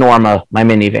driving Norma, my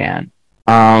minivan.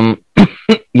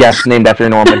 Yes, named after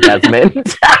Norma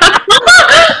Desmond.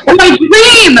 My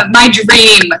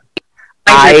dream.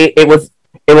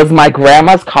 It was my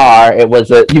grandma's car. It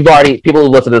was people who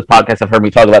listen to this podcast have heard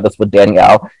me talk about this with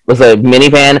Danielle. It was a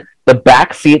minivan. The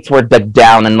back seats were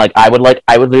down, and like I would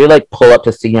literally like pull up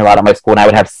to senior lot at my school, and I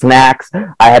would have snacks.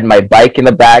 I had my bike in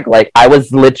the back. Like I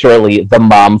was literally the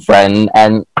mom friend,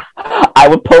 and I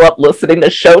would pull up listening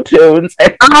to show tunes.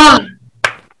 And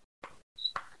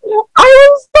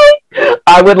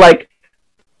I would like,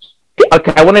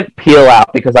 okay, I wouldn't peel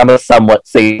out because I'm a somewhat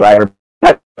safe driver.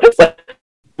 But just I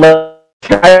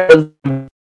was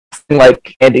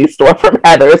like candy store from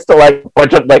Heather's to like a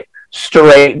bunch of like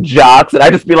straight jocks, and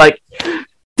I'd just be like,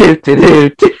 just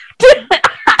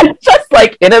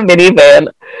like in a minivan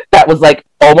that was like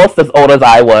almost as old as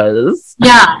I was.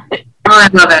 Yeah. Oh, I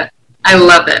love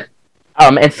it.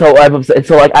 And so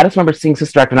like I just remember seeing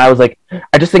Sister Act, and I was like,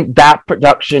 I just think that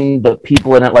production, the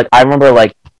people in it, like I remember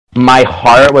like my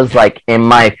heart was like in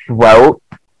my throat,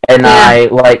 and I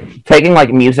like taking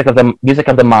like music of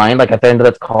the mind, like at the end of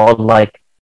it's called like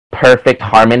Perfect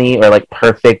Harmony or like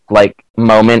Perfect like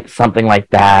Moment, something like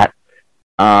that.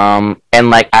 And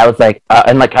like I was like,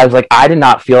 I did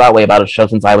not feel that way about a show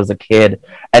since I was a kid,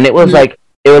 and it was like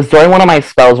it was during one of my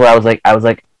spells where I was like,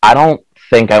 I don't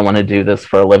think I want to do this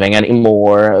for a living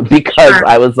anymore because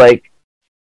I was like,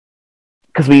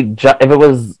 because if it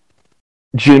was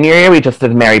junior year, we just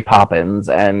did Mary Poppins,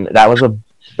 and that was a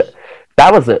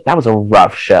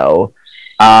rough show.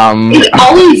 It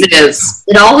always is.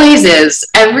 It always is.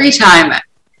 Every time.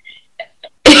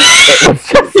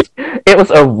 It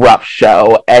was a rough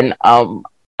show, and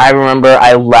I remember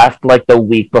I left like the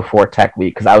week before Tech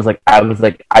Week because I was like,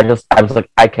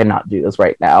 I cannot do this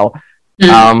right now.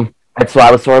 And so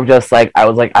I was sort of just like, I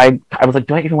was like,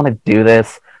 do I even want to do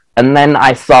this? And then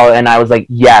I saw it, and I was like,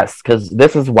 yes, because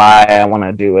this is why I want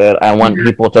to do it. I want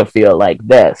people to feel like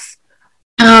this.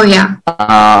 Oh yeah.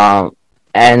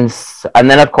 And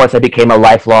then of course I became a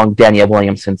lifelong Danielle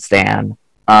Williamson stan.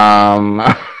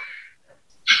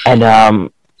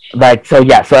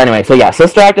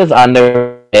 Sister Act is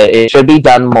under it should be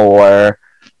done more.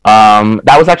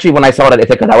 That was actually when I saw it at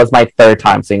Ithaca. That was my third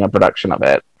time seeing a production of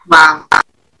it. Wow.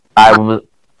 I was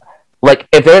like,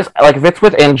 if it's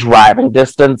within driving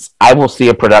distance, I will see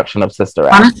a production of Sister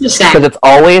Act because it's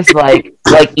always like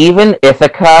even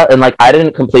Ithaca, and like I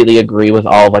didn't completely agree with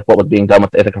all of like what was being done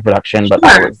with the Ithaca production,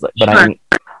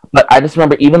 but I just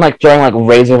remember even like during like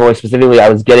Razor Voice specifically, I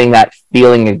was getting that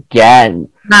feeling again,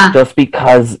 just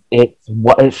because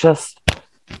it's just.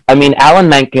 I mean, Alan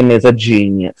Menken is a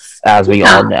genius, as we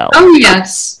all know. Oh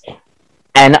yes.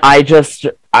 And I'm just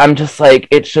like,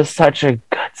 it's just such a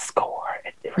good score.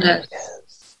 It really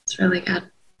is. It's really good.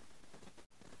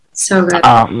 So good.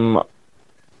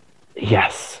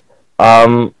 Yes.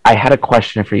 I had a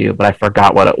question for you, but I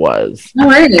forgot what it was. No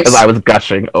worries. Because I was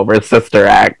gushing over Sister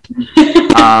Act.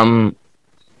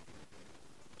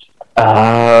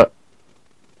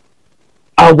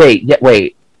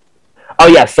 Wait. Oh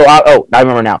yeah, so I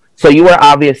remember now. So we were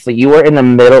in the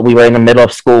middle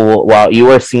of school while you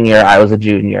were a senior, I was a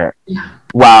junior. Yeah.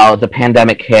 While the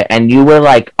pandemic hit, and you were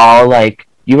like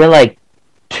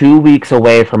 2 weeks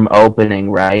away from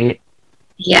opening, right?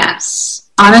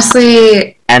 Yes.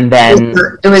 Honestly, and then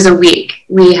it was a week.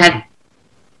 We had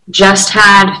just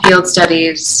had field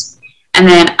studies, and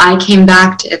then I came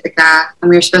back to Ithaca, and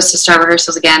we were supposed to start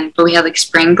rehearsals again, but we had like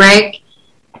spring break.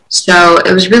 So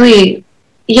it was really,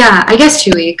 I guess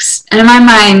 2 weeks. And in my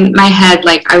mind, my head,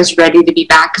 like I was ready to be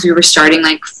back because we were starting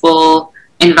like full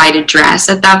invited dress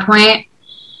at that point.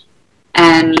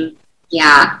 And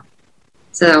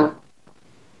so.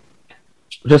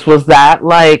 Just was that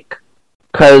like,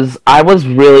 because I was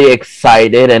really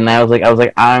excited, and I was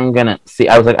like, I'm gonna see.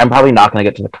 I was like, I'm probably not gonna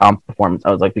get to the comp performance.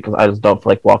 I was like, because I just don't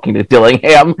feel like walking to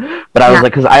Dillingham. But I was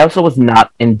like, because I also was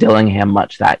not in Dillingham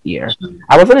much that year.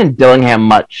 I wasn't in Dillingham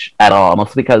much at all,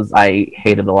 mostly because I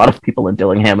hated a lot of people in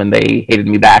Dillingham, and they hated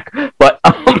me back. But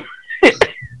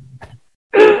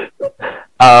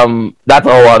that's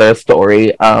a whole other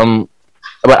story.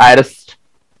 But I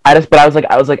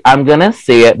was like, I'm gonna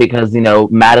see it because, you know,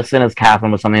 Madison as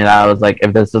Catherine was something that I was like,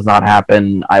 if this does not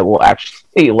happen, I will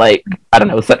actually, like, I don't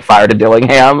know, set fire to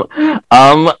Dillingham.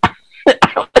 I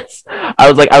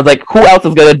was like, who else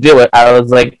is gonna do it? I was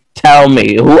like, tell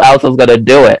me, who else is gonna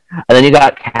do it? And then you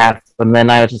got Cats, and then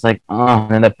I was just like, oh,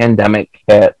 and then the pandemic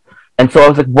hit. And so I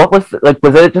was like,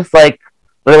 was it just like,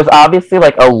 there was obviously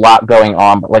like a lot going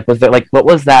on, but like, was there like, what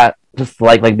was that? Just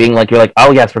like being like, you're like,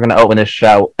 oh yes, we're gonna open this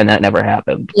show, and that never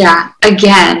happened. Yeah,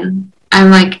 again, I'm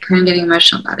like kind of getting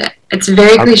emotional about it. It's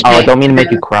very cliche. Oh, I don't mean to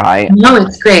make you cry. No,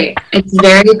 it's great. It's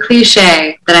very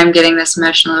cliche that I'm getting this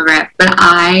emotional over it, but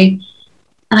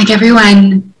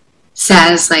everyone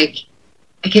says like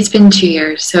it's been 2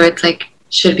 years, so it's like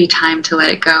should be time to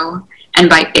let it go. And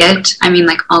by it, I mean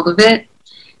like all of it,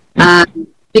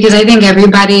 because I think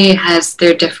everybody has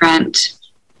their different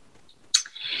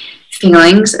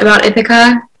feelings about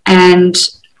Ithaca, and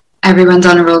everyone's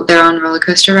on their own roller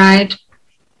coaster ride.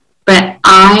 But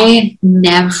I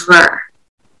never,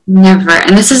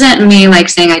 and this isn't me like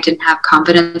saying I didn't have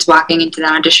confidence walking into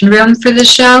that audition room for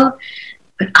this show,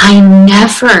 but I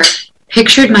never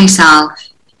pictured myself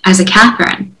as a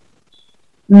Catherine.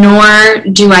 Nor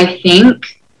do I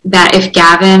think that if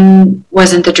Gavin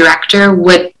wasn't the director,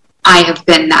 would I have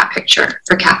been that picture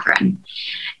for Catherine.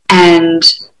 And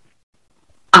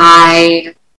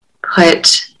I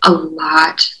put a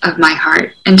lot of my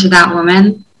heart into that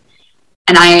woman,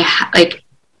 and I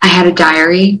had a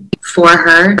diary for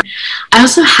her. I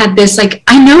also had this, like,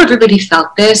 I know everybody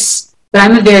felt this, but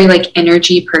I'm a very like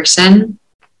energy person,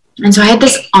 and so I had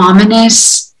this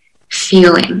ominous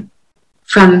feeling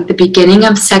from the beginning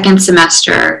of second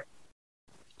semester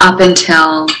up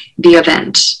until the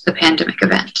pandemic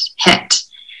event hit,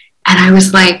 And I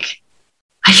was like,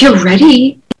 I feel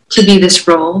ready to be this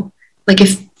role. Like,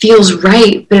 it feels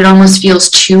right, but it almost feels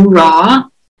too raw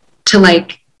to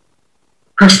like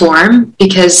perform,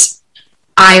 because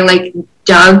I like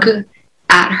dug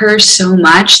at her so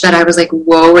much that I was like,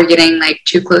 whoa, we're getting like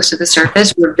too close to the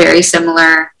surface. We're very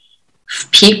similar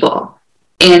people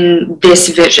in this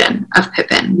vision of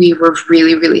Pippin. We were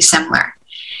really, really similar.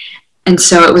 And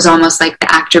so it was almost like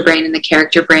the actor brain and the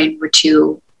character brain were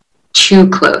too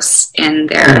close in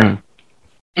their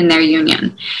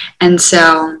union. And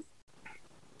so,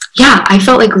 yeah, I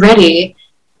felt like ready,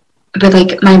 but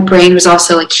like my brain was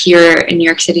also like here in New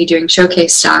York City doing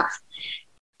showcase stuff.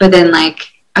 But then like,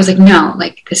 I was like, no,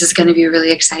 like this is going to be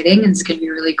really exciting and it's going to be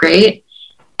really great.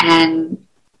 And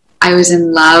I was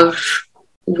in love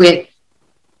with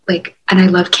like, and I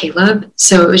love Caleb.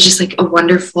 So it was just like a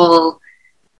wonderful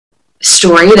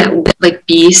story, that like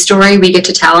B story we get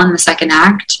to tell in the second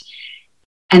act.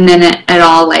 And then it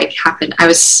all like happened. I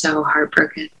was so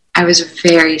heartbroken. I was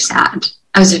very sad.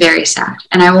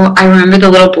 And I remember the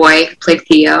little boy who played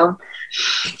Theo.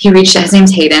 His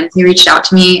name's Hayden. He reached out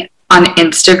to me on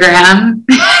Instagram.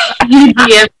 He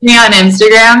DM'd me on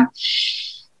Instagram.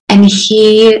 And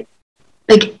he,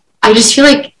 like, I just feel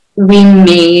like we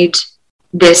made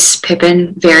this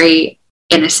Pippin very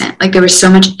innocent. Like, there was so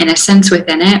much innocence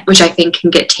within it, which I think can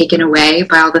get taken away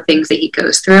by all the things that he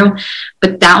goes through.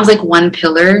 But that was like one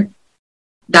pillar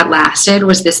that lasted,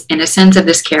 was this innocence of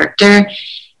this character.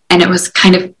 And it was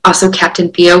kind of also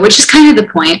Captain Theo, which is kind of the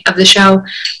point of the show.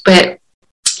 But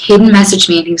Hayden messaged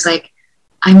me and he was like,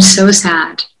 I'm so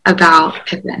sad about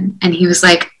Pippin. And he was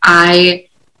like, I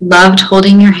loved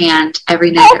holding your hand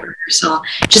every night at rehearsal.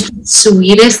 Just the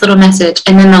sweetest little message.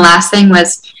 And then the last thing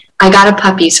was, I got a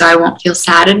puppy, so I won't feel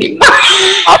sad anymore.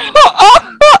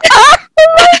 Oh my God.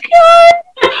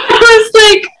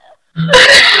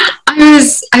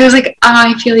 I was like, oh,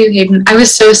 I feel you, Hayden. I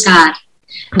was so sad.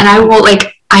 And I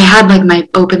had like my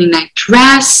opening night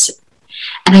dress,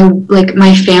 and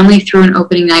my family threw an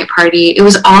opening night party. It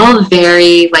was all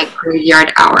very like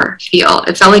Graveyard Hour feel.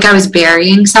 It felt like I was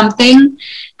burying something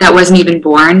that wasn't even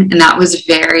born. And that was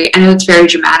I know it's very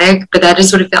dramatic, but that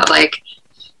is what it felt like.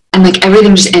 And like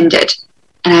everything just ended.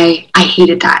 And I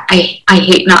hated that. I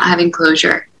hate not having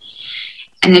closure.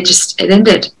 And it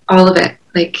ended, all of it.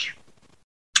 Like,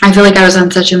 I feel like I was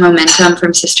on such a momentum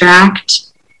from Sister Act.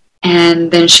 And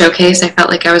then Showcase, I felt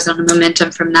like I was on a momentum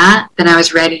from that. Then I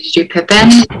was ready to do Pippin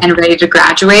and ready to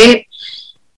graduate.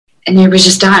 And it was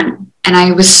just done. And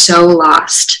I was so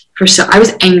lost. I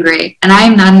was angry. And I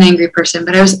am not an angry person,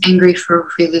 but I was angry for a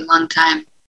really long time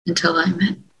until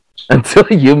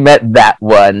you met that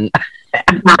one.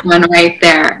 That one right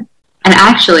there. And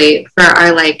actually, for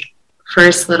our like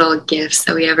first little gifts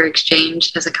that we ever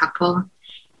exchanged as a couple,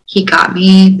 he got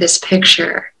me this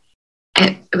picture.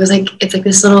 It's like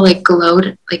this little like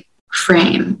glowed like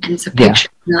frame, and it's a picture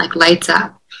and it like lights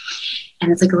up,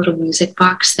 and it's like a little music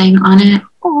box thing on it.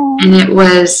 Aww. And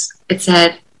it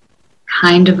said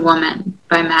Kind of Woman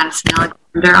by Madison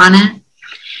Alexander on it.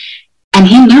 And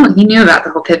he knew about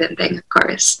the whole Pippin thing, of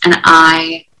course. And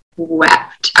I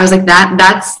wept. I was like,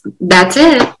 that's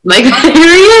it. Like, here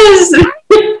he is.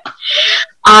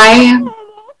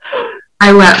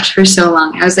 I wept for so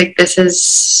long. I was like, this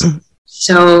is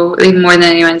so like, more than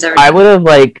anyone's ever done. I would have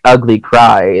like ugly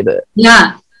cried.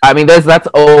 Yeah. I mean, that's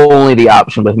only the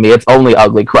option with me. It's only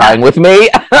ugly crying with me.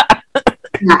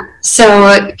 Yeah.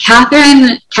 So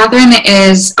Catherine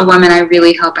is a woman I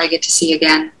really hope I get to see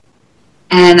again.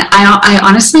 And I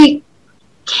honestly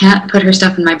can't put her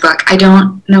stuff in my book. I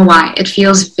don't know why. It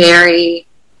feels very,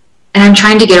 and I'm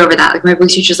trying to get over that. Like, my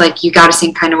voice teacher's like, you gotta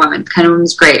sing Kind of Woman. Kind of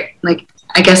Woman's great. Like,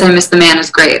 I Guess I Miss the Man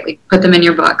is great. Like, put them in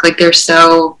your book. Like, they're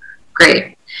so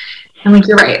great. I'm like,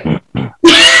 you're right.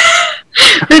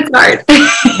 It's hard.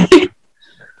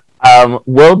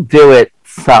 We'll do it.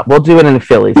 We'll do it in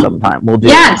Philly sometime. We'll do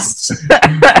yes.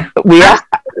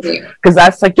 Because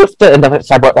that's like just the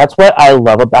sidebar. That's what I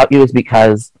love about you, is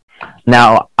because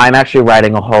now I'm actually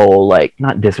writing a whole like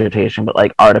not dissertation but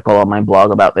like article on my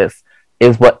blog about this.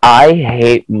 Is what I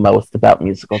hate most about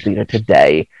musical theater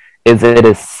today is it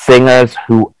is singers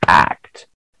who act.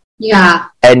 Yeah.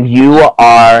 And you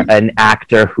are an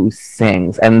actor who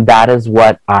sings, and that is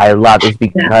what I love. Is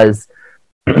because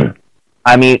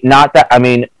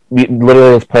we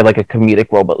literally just play like a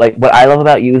comedic role, but like what I love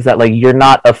about you is that like you're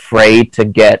not afraid to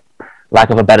get, lack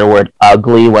of a better word,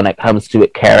 ugly when it comes to a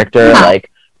character. Yeah.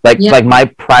 Like my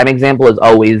prime example is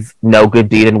always No Good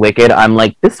Deed in Wicked. I'm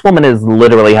like, this woman is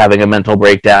literally having a mental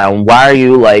breakdown. Why are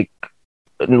you why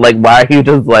are you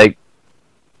just like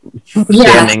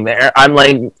standing there. I'm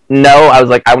like, no. I was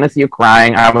like, I want to see you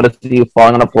crying. I want to see you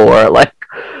falling on the floor. Like,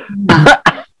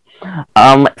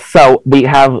 so we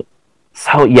have.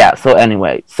 So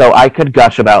anyway, so I could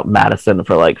gush about Madison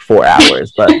for like 4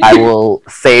 hours, but I will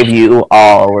save you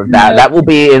all of that. That will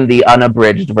be in the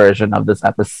unabridged version of this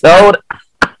episode.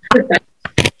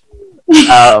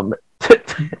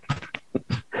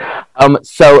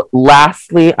 So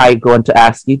lastly, I'm going to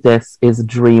ask you this is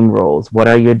dream roles. What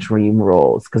are your dream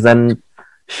roles? Because then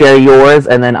share yours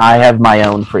and then I have my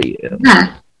own for you.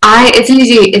 Yeah.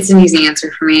 It's an easy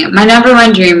answer for me. My number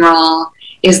one dream role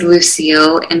is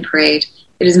Lucille in Parade.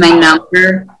 It is my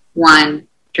number one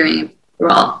dream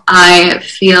role. I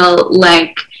feel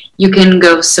like you can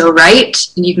go so right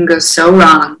and you can go so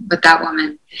wrong with that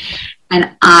woman.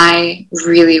 And I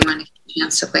really want to get a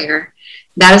chance to play her.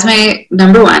 That is my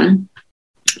number one.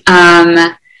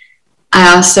 I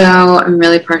also am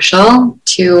really partial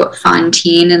to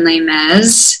Fantine and Les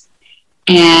Mis.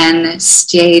 And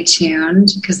stay tuned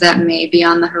because that may be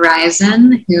on the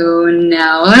horizon. Who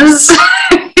knows?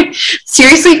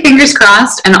 Seriously, fingers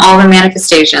crossed and all the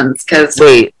manifestations.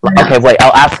 Wait.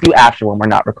 I'll ask you after when we're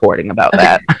not recording about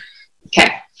that.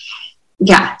 Okay.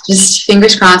 Yeah, just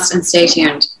fingers crossed and stay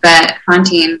tuned. But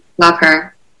Fantine, love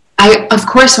her. I, of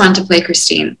course, want to play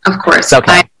Christine. Of course.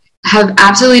 Okay. I have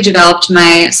absolutely developed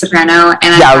my soprano.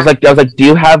 And I was like, do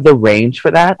you have the range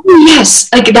for that? Yes.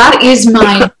 Like, that is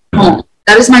my home.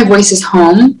 That is my voice's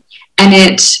home. And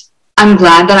I'm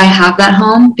glad that I have that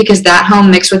home because that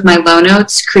home mixed with my low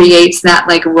notes creates that,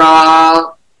 like,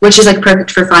 raw, which is, like,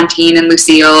 perfect for Fantine and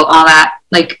Lucille, all that,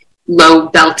 like, low,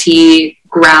 belty,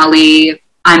 growly,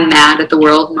 I'm mad at the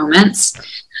world moments.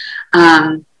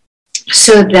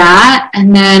 So that,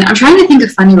 and then I'm trying to think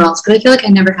of funny roles, but I feel like I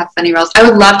never have funny roles. I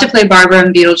would love to play Barbara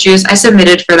in Beetlejuice. I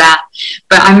submitted for that,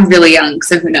 but I'm really young,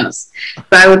 so who knows.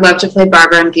 But I would love to play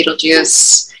Barbara in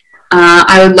Beetlejuice.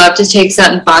 I would love to take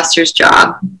Sutton Foster's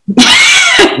job.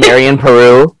 Marion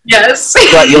Peru? Yes.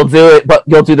 But you'll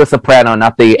do the soprano,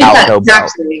 not the alto.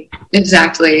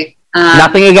 Exactly.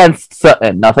 Nothing against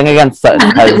Sutton.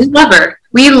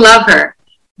 We love her.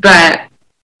 But,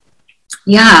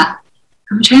 yeah.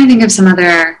 I'm trying to think of some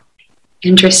other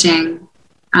interesting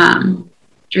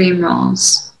dream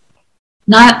roles.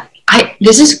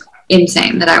 This is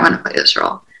insane that I want to play this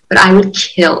role, but I would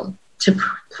kill to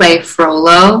play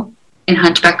Frollo in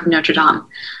Hunchback of Notre Dame.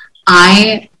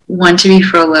 I want to be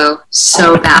Frollo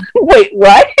so bad. Wait,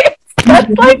 what? That's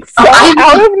like so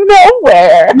out of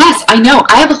nowhere. Yes, I know.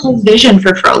 I have a whole vision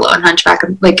for Frollo in Hunchback,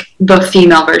 like the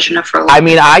female version of Frollo. I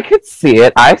mean, I could see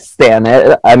it. I stand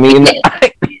it. I mean,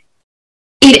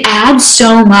 it adds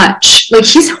so much. Like,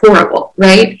 he's horrible,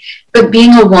 right? But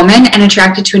being a woman and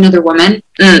attracted to another woman,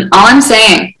 all I'm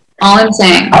saying.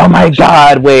 Oh my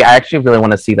God! Wait, I actually really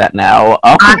want to see that now.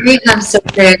 Oh. I have so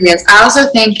great ideas. I also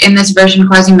think in this version,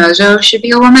 Quasimodo should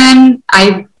be a woman.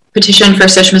 I petitioned for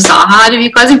Sushma Saha to be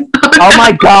Quasimodo. Oh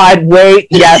my God! Wait,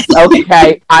 yes,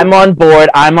 okay. I'm on board.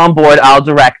 I'll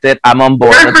direct it. I'm on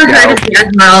board. For her to be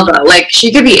Esmeralda. Like,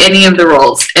 she could be any of the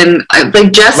roles, and like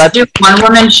let's do one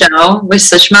woman show with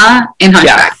Sushma in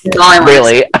Hunchback. That's all I want.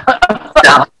 Really?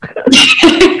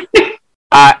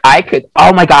 I could.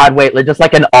 Oh my God! Wait, just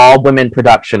like an all-women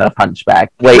production of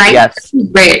Hunchback. Wait, right? Yes.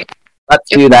 Great. Let's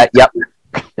do that. Yep.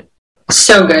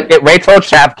 So good. Get Rachel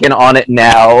Chapkin on it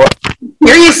now.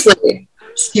 Seriously.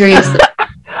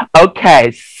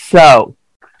 Okay, so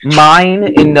mine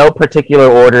in no particular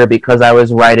order because I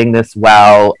was writing this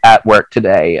while at work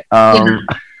today.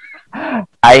 I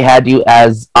had you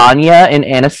as Anya in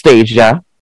Anastasia.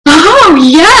 Oh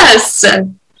yes.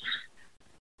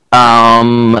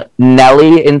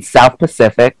 Nellie in South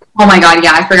Pacific. Oh my God,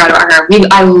 yeah, I forgot about her.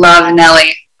 I love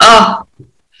Nellie. Oh.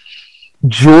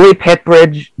 Julie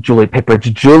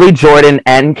Jordan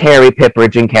and Carrie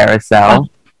Pipperidge in Carousel. Oh.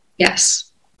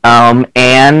 Yes. Anne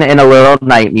in A Little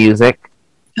Night Music.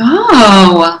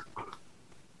 Oh.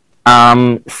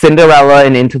 Cinderella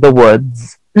in Into the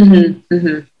Woods. Mm-hmm.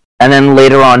 Mm-hmm. And then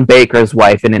later on, Baker's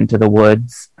wife in Into the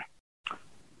Woods.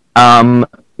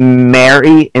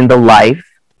 Mary in The Life,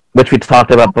 which we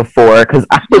talked about before, because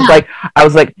I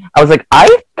was like,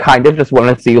 I kind of just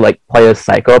want to see you like play a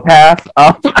psychopath.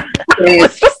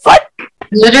 It's just like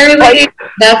literally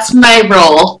that's my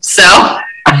role. So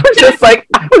I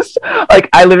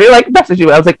literally like messaged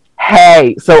you. I was like,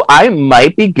 hey, so I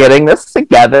might be getting this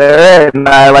together, and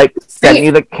I like sent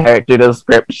you the character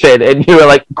description, and you were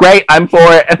like, great, I'm for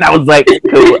it, and I was like,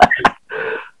 cool.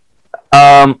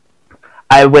 I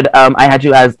had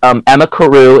you as Emma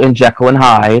Carew in Jekyll and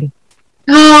Hyde.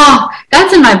 Oh,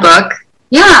 that's in my book.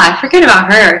 Yeah, I forget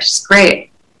about her. She's great.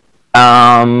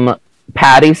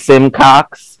 Patty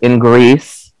Simcox in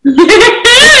Grease. Yeah.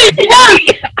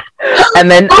 And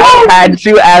then I had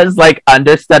you as like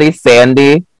understudy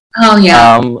Sandy. Oh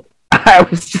yeah. I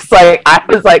was because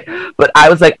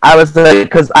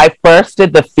I first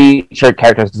did the featured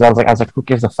characters because I was like, who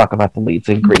gives a fuck about the leads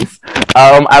in Grease?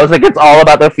 I was like, it's all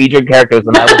about the featured characters,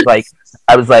 and I was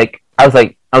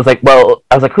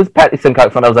like, who's Patty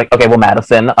Simcox? And I was like, okay, well,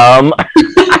 Madison. I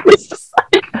was just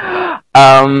like,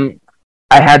 I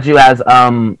had you as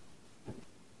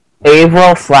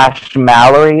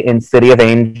Avril/Mallory in City of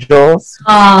Angels.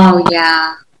 Oh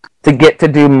yeah. To get to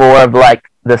do more of like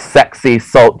the sexy,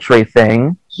 sultry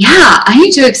thing. Yeah, I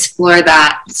need to explore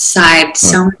that side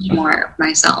so much more of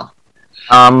myself.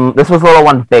 This was a little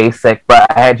one basic,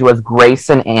 but I had you as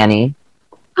Grace and Annie.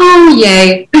 Oh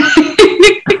yay.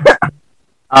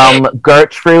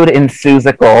 Gertrude in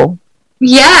Susical.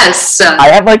 Yes. I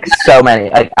have like so many.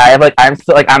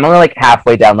 I'm only like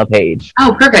halfway down the page.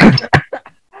 Oh, perfect.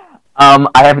 I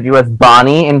have you as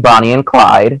Bonnie in Bonnie and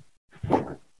Clyde.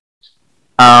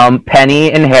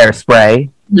 Penny in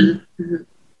Hairspray. Mm-hmm.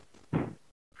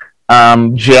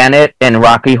 Janet in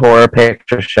Rocky Horror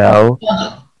Picture Show.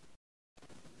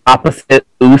 Opposite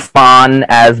Usman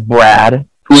as Brad.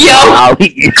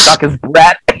 Ali Ishak as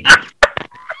Brad.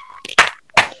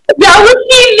 That would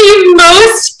be the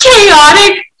most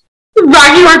chaotic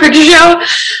Rocky Horror Picture Show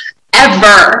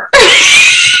ever.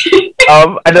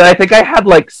 And then I think I had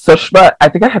like Sushma. I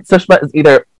think I had Sushma as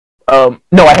either. I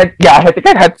think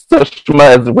I had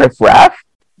Sushma as Riff Raff.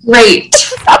 Great.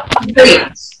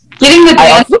 Getting the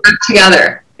band back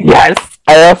together. Yes.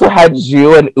 I also had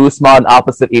you and Usman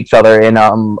opposite each other in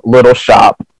Little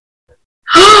Shop.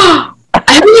 I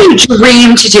really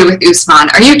dream to do with Usman.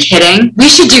 Are you kidding? We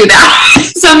should do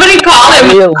that. Somebody call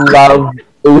him. I love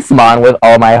Usman with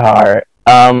all my heart.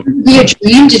 It'd be a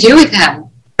dream to do with him.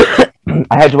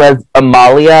 I had you as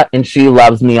Amalia and She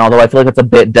Loves Me, although I feel like it's a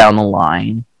bit down the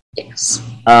line. Yes.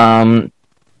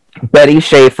 Betty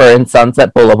Schaefer in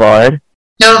Sunset Boulevard.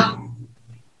 No.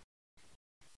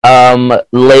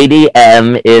 Lady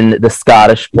M in the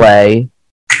Scottish play.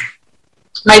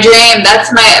 My dream.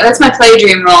 That's my play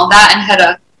dream role. That and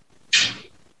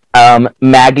Hedda.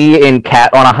 Maggie in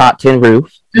Cat on a Hot Tin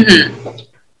Roof. Mm-hmm.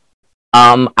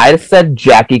 I just said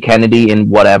Jackie Kennedy in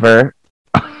Whatever.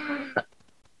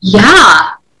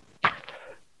 Yeah.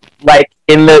 Like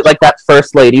in the that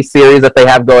First Lady series that they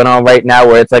have going on right now,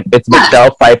 where it's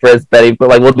Michelle Pfeiffer as Betty, but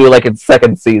like we'll do like its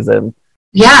second season.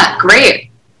 Yeah,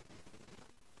 great.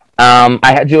 I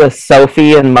had you as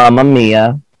Sophie and Mamma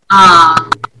Mia.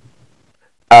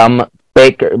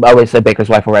 Baker. I always said Baker's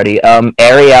wife already.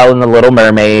 Ariel in The Little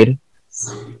Mermaid.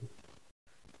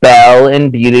 Belle in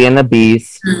Beauty and the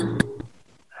Beast.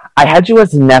 I had you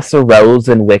as Nessa Rose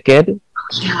in Wicked.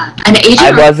 Yeah, an agent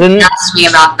asked me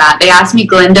about that. They asked me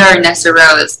Glinda or Nessa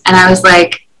Rose, and I was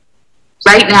like,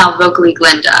 right now, vocally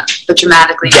Glinda, but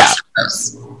dramatically Nessa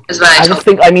Rose is what I told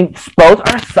think, both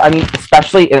are,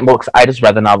 especially in books, I just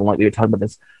read the novel like we were talking about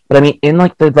this, but in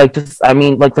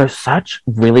they're such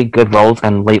really good roles,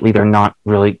 and lately they're not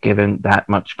really given that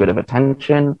much good of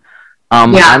attention.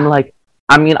 I'm like,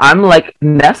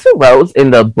 Nessa Rose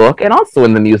in the book, and also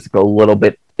in the musical a little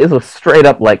bit, is a straight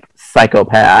up, like,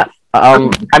 psychopath.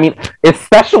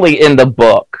 Especially in the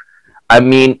book.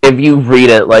 If you read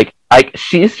it, like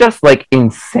she's just like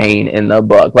insane in the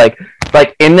book. Like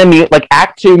in the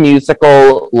Act 2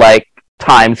 musical, like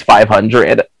times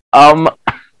 500. And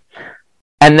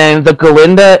then the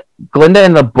Glinda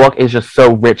in the book is just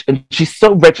so rich, and she's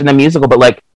so rich in the musical. But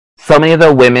like so many of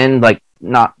the women, some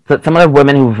of the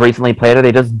women who've recently played her,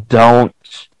 they just don't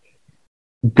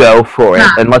go for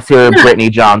it unless you're Brittany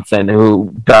Johnson,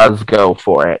 who does go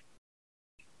for it.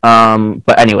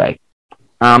 But anyway,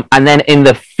 and then in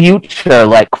the future,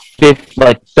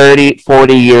 30,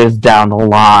 40 years down the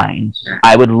line,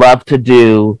 I would love to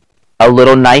do a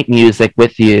little night music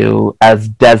with you as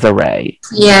Desiree.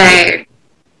 Yay.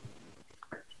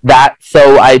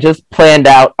 So I just planned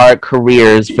out our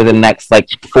careers for the next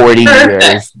 40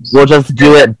 years. We'll just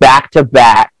do it back to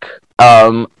back.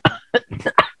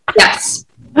 Yes.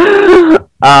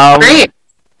 Great.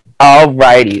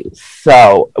 Alrighty,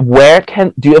 so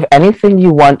do you have anything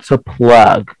you want to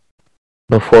plug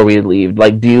before we leave?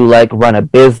 Do you run a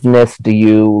business? Do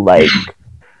you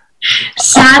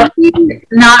Sadly,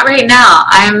 not right now.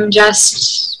 I'm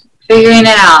just figuring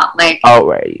it out.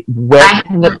 Alrighty.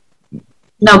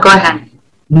 No, go ahead.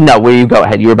 No, you go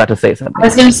ahead. You were about to say something. I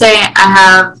was going to say I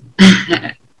have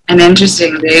an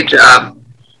interesting day job,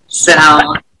 so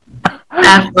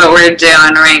that's what we're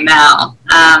doing right now.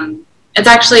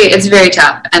 It's very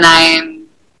tough, and I'm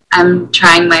I'm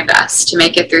trying my best to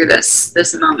make it through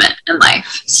this moment in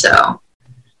life. So.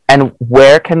 And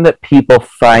where can the people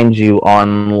find you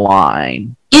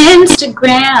online?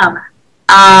 Instagram.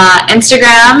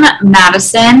 Instagram,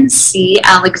 Madison C.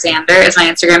 Alexander is my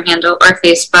Instagram handle, or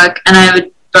Facebook, and I have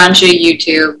a bunch of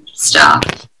YouTube stuff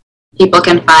people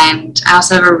can find. I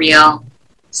also have a reel,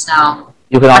 so.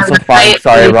 You can also find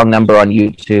Sorry Wrong Number on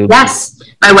YouTube. Yes.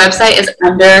 My website is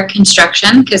under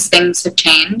construction because things have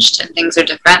changed and things are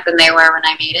different than they were when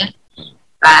I made it.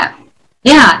 But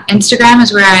yeah, Instagram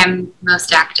is where I'm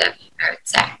most active, I would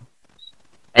say.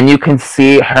 And you can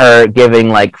see her giving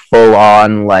like full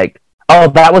on like, oh,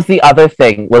 that was the other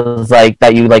thing was like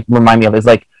that you like remind me of. Is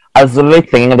like I was literally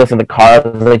thinking of this in the car. I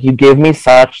was like, you give me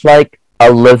such like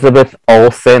Elizabeth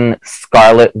Olsen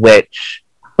Scarlet Witch,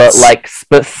 but like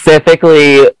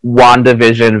specifically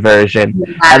WandaVision version.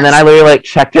 Yes. And then I literally like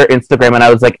checked your Instagram and I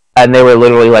was like, and they were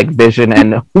literally like Vision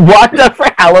and Wanda for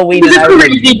Halloween. It was a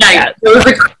crazy night. It was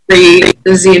a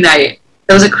crazy night.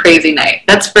 It was a crazy night.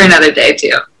 That's for another day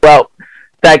too. Well,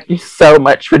 thank you so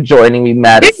much for joining me,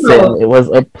 Madison. It was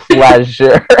a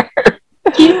pleasure.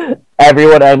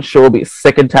 Everyone, I'm sure, will be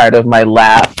sick and tired of my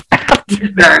laugh after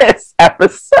this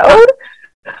episode.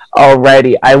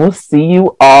 Alrighty, I will see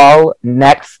you all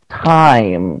next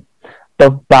time.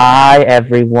 Bye-bye,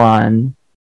 everyone.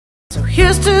 So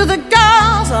here's to the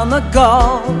girls on the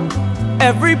go.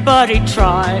 Everybody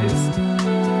tries.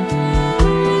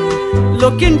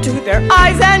 Look into their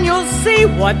eyes and you'll see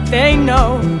what they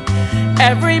know.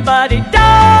 Everybody dies.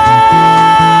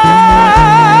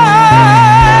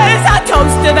 A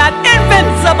toast to that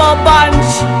invincible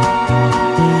bunch.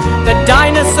 The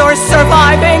dinosaurs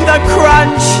surviving the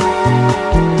crunch.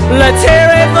 Let's hear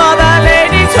it for the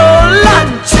ladies who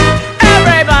lunch.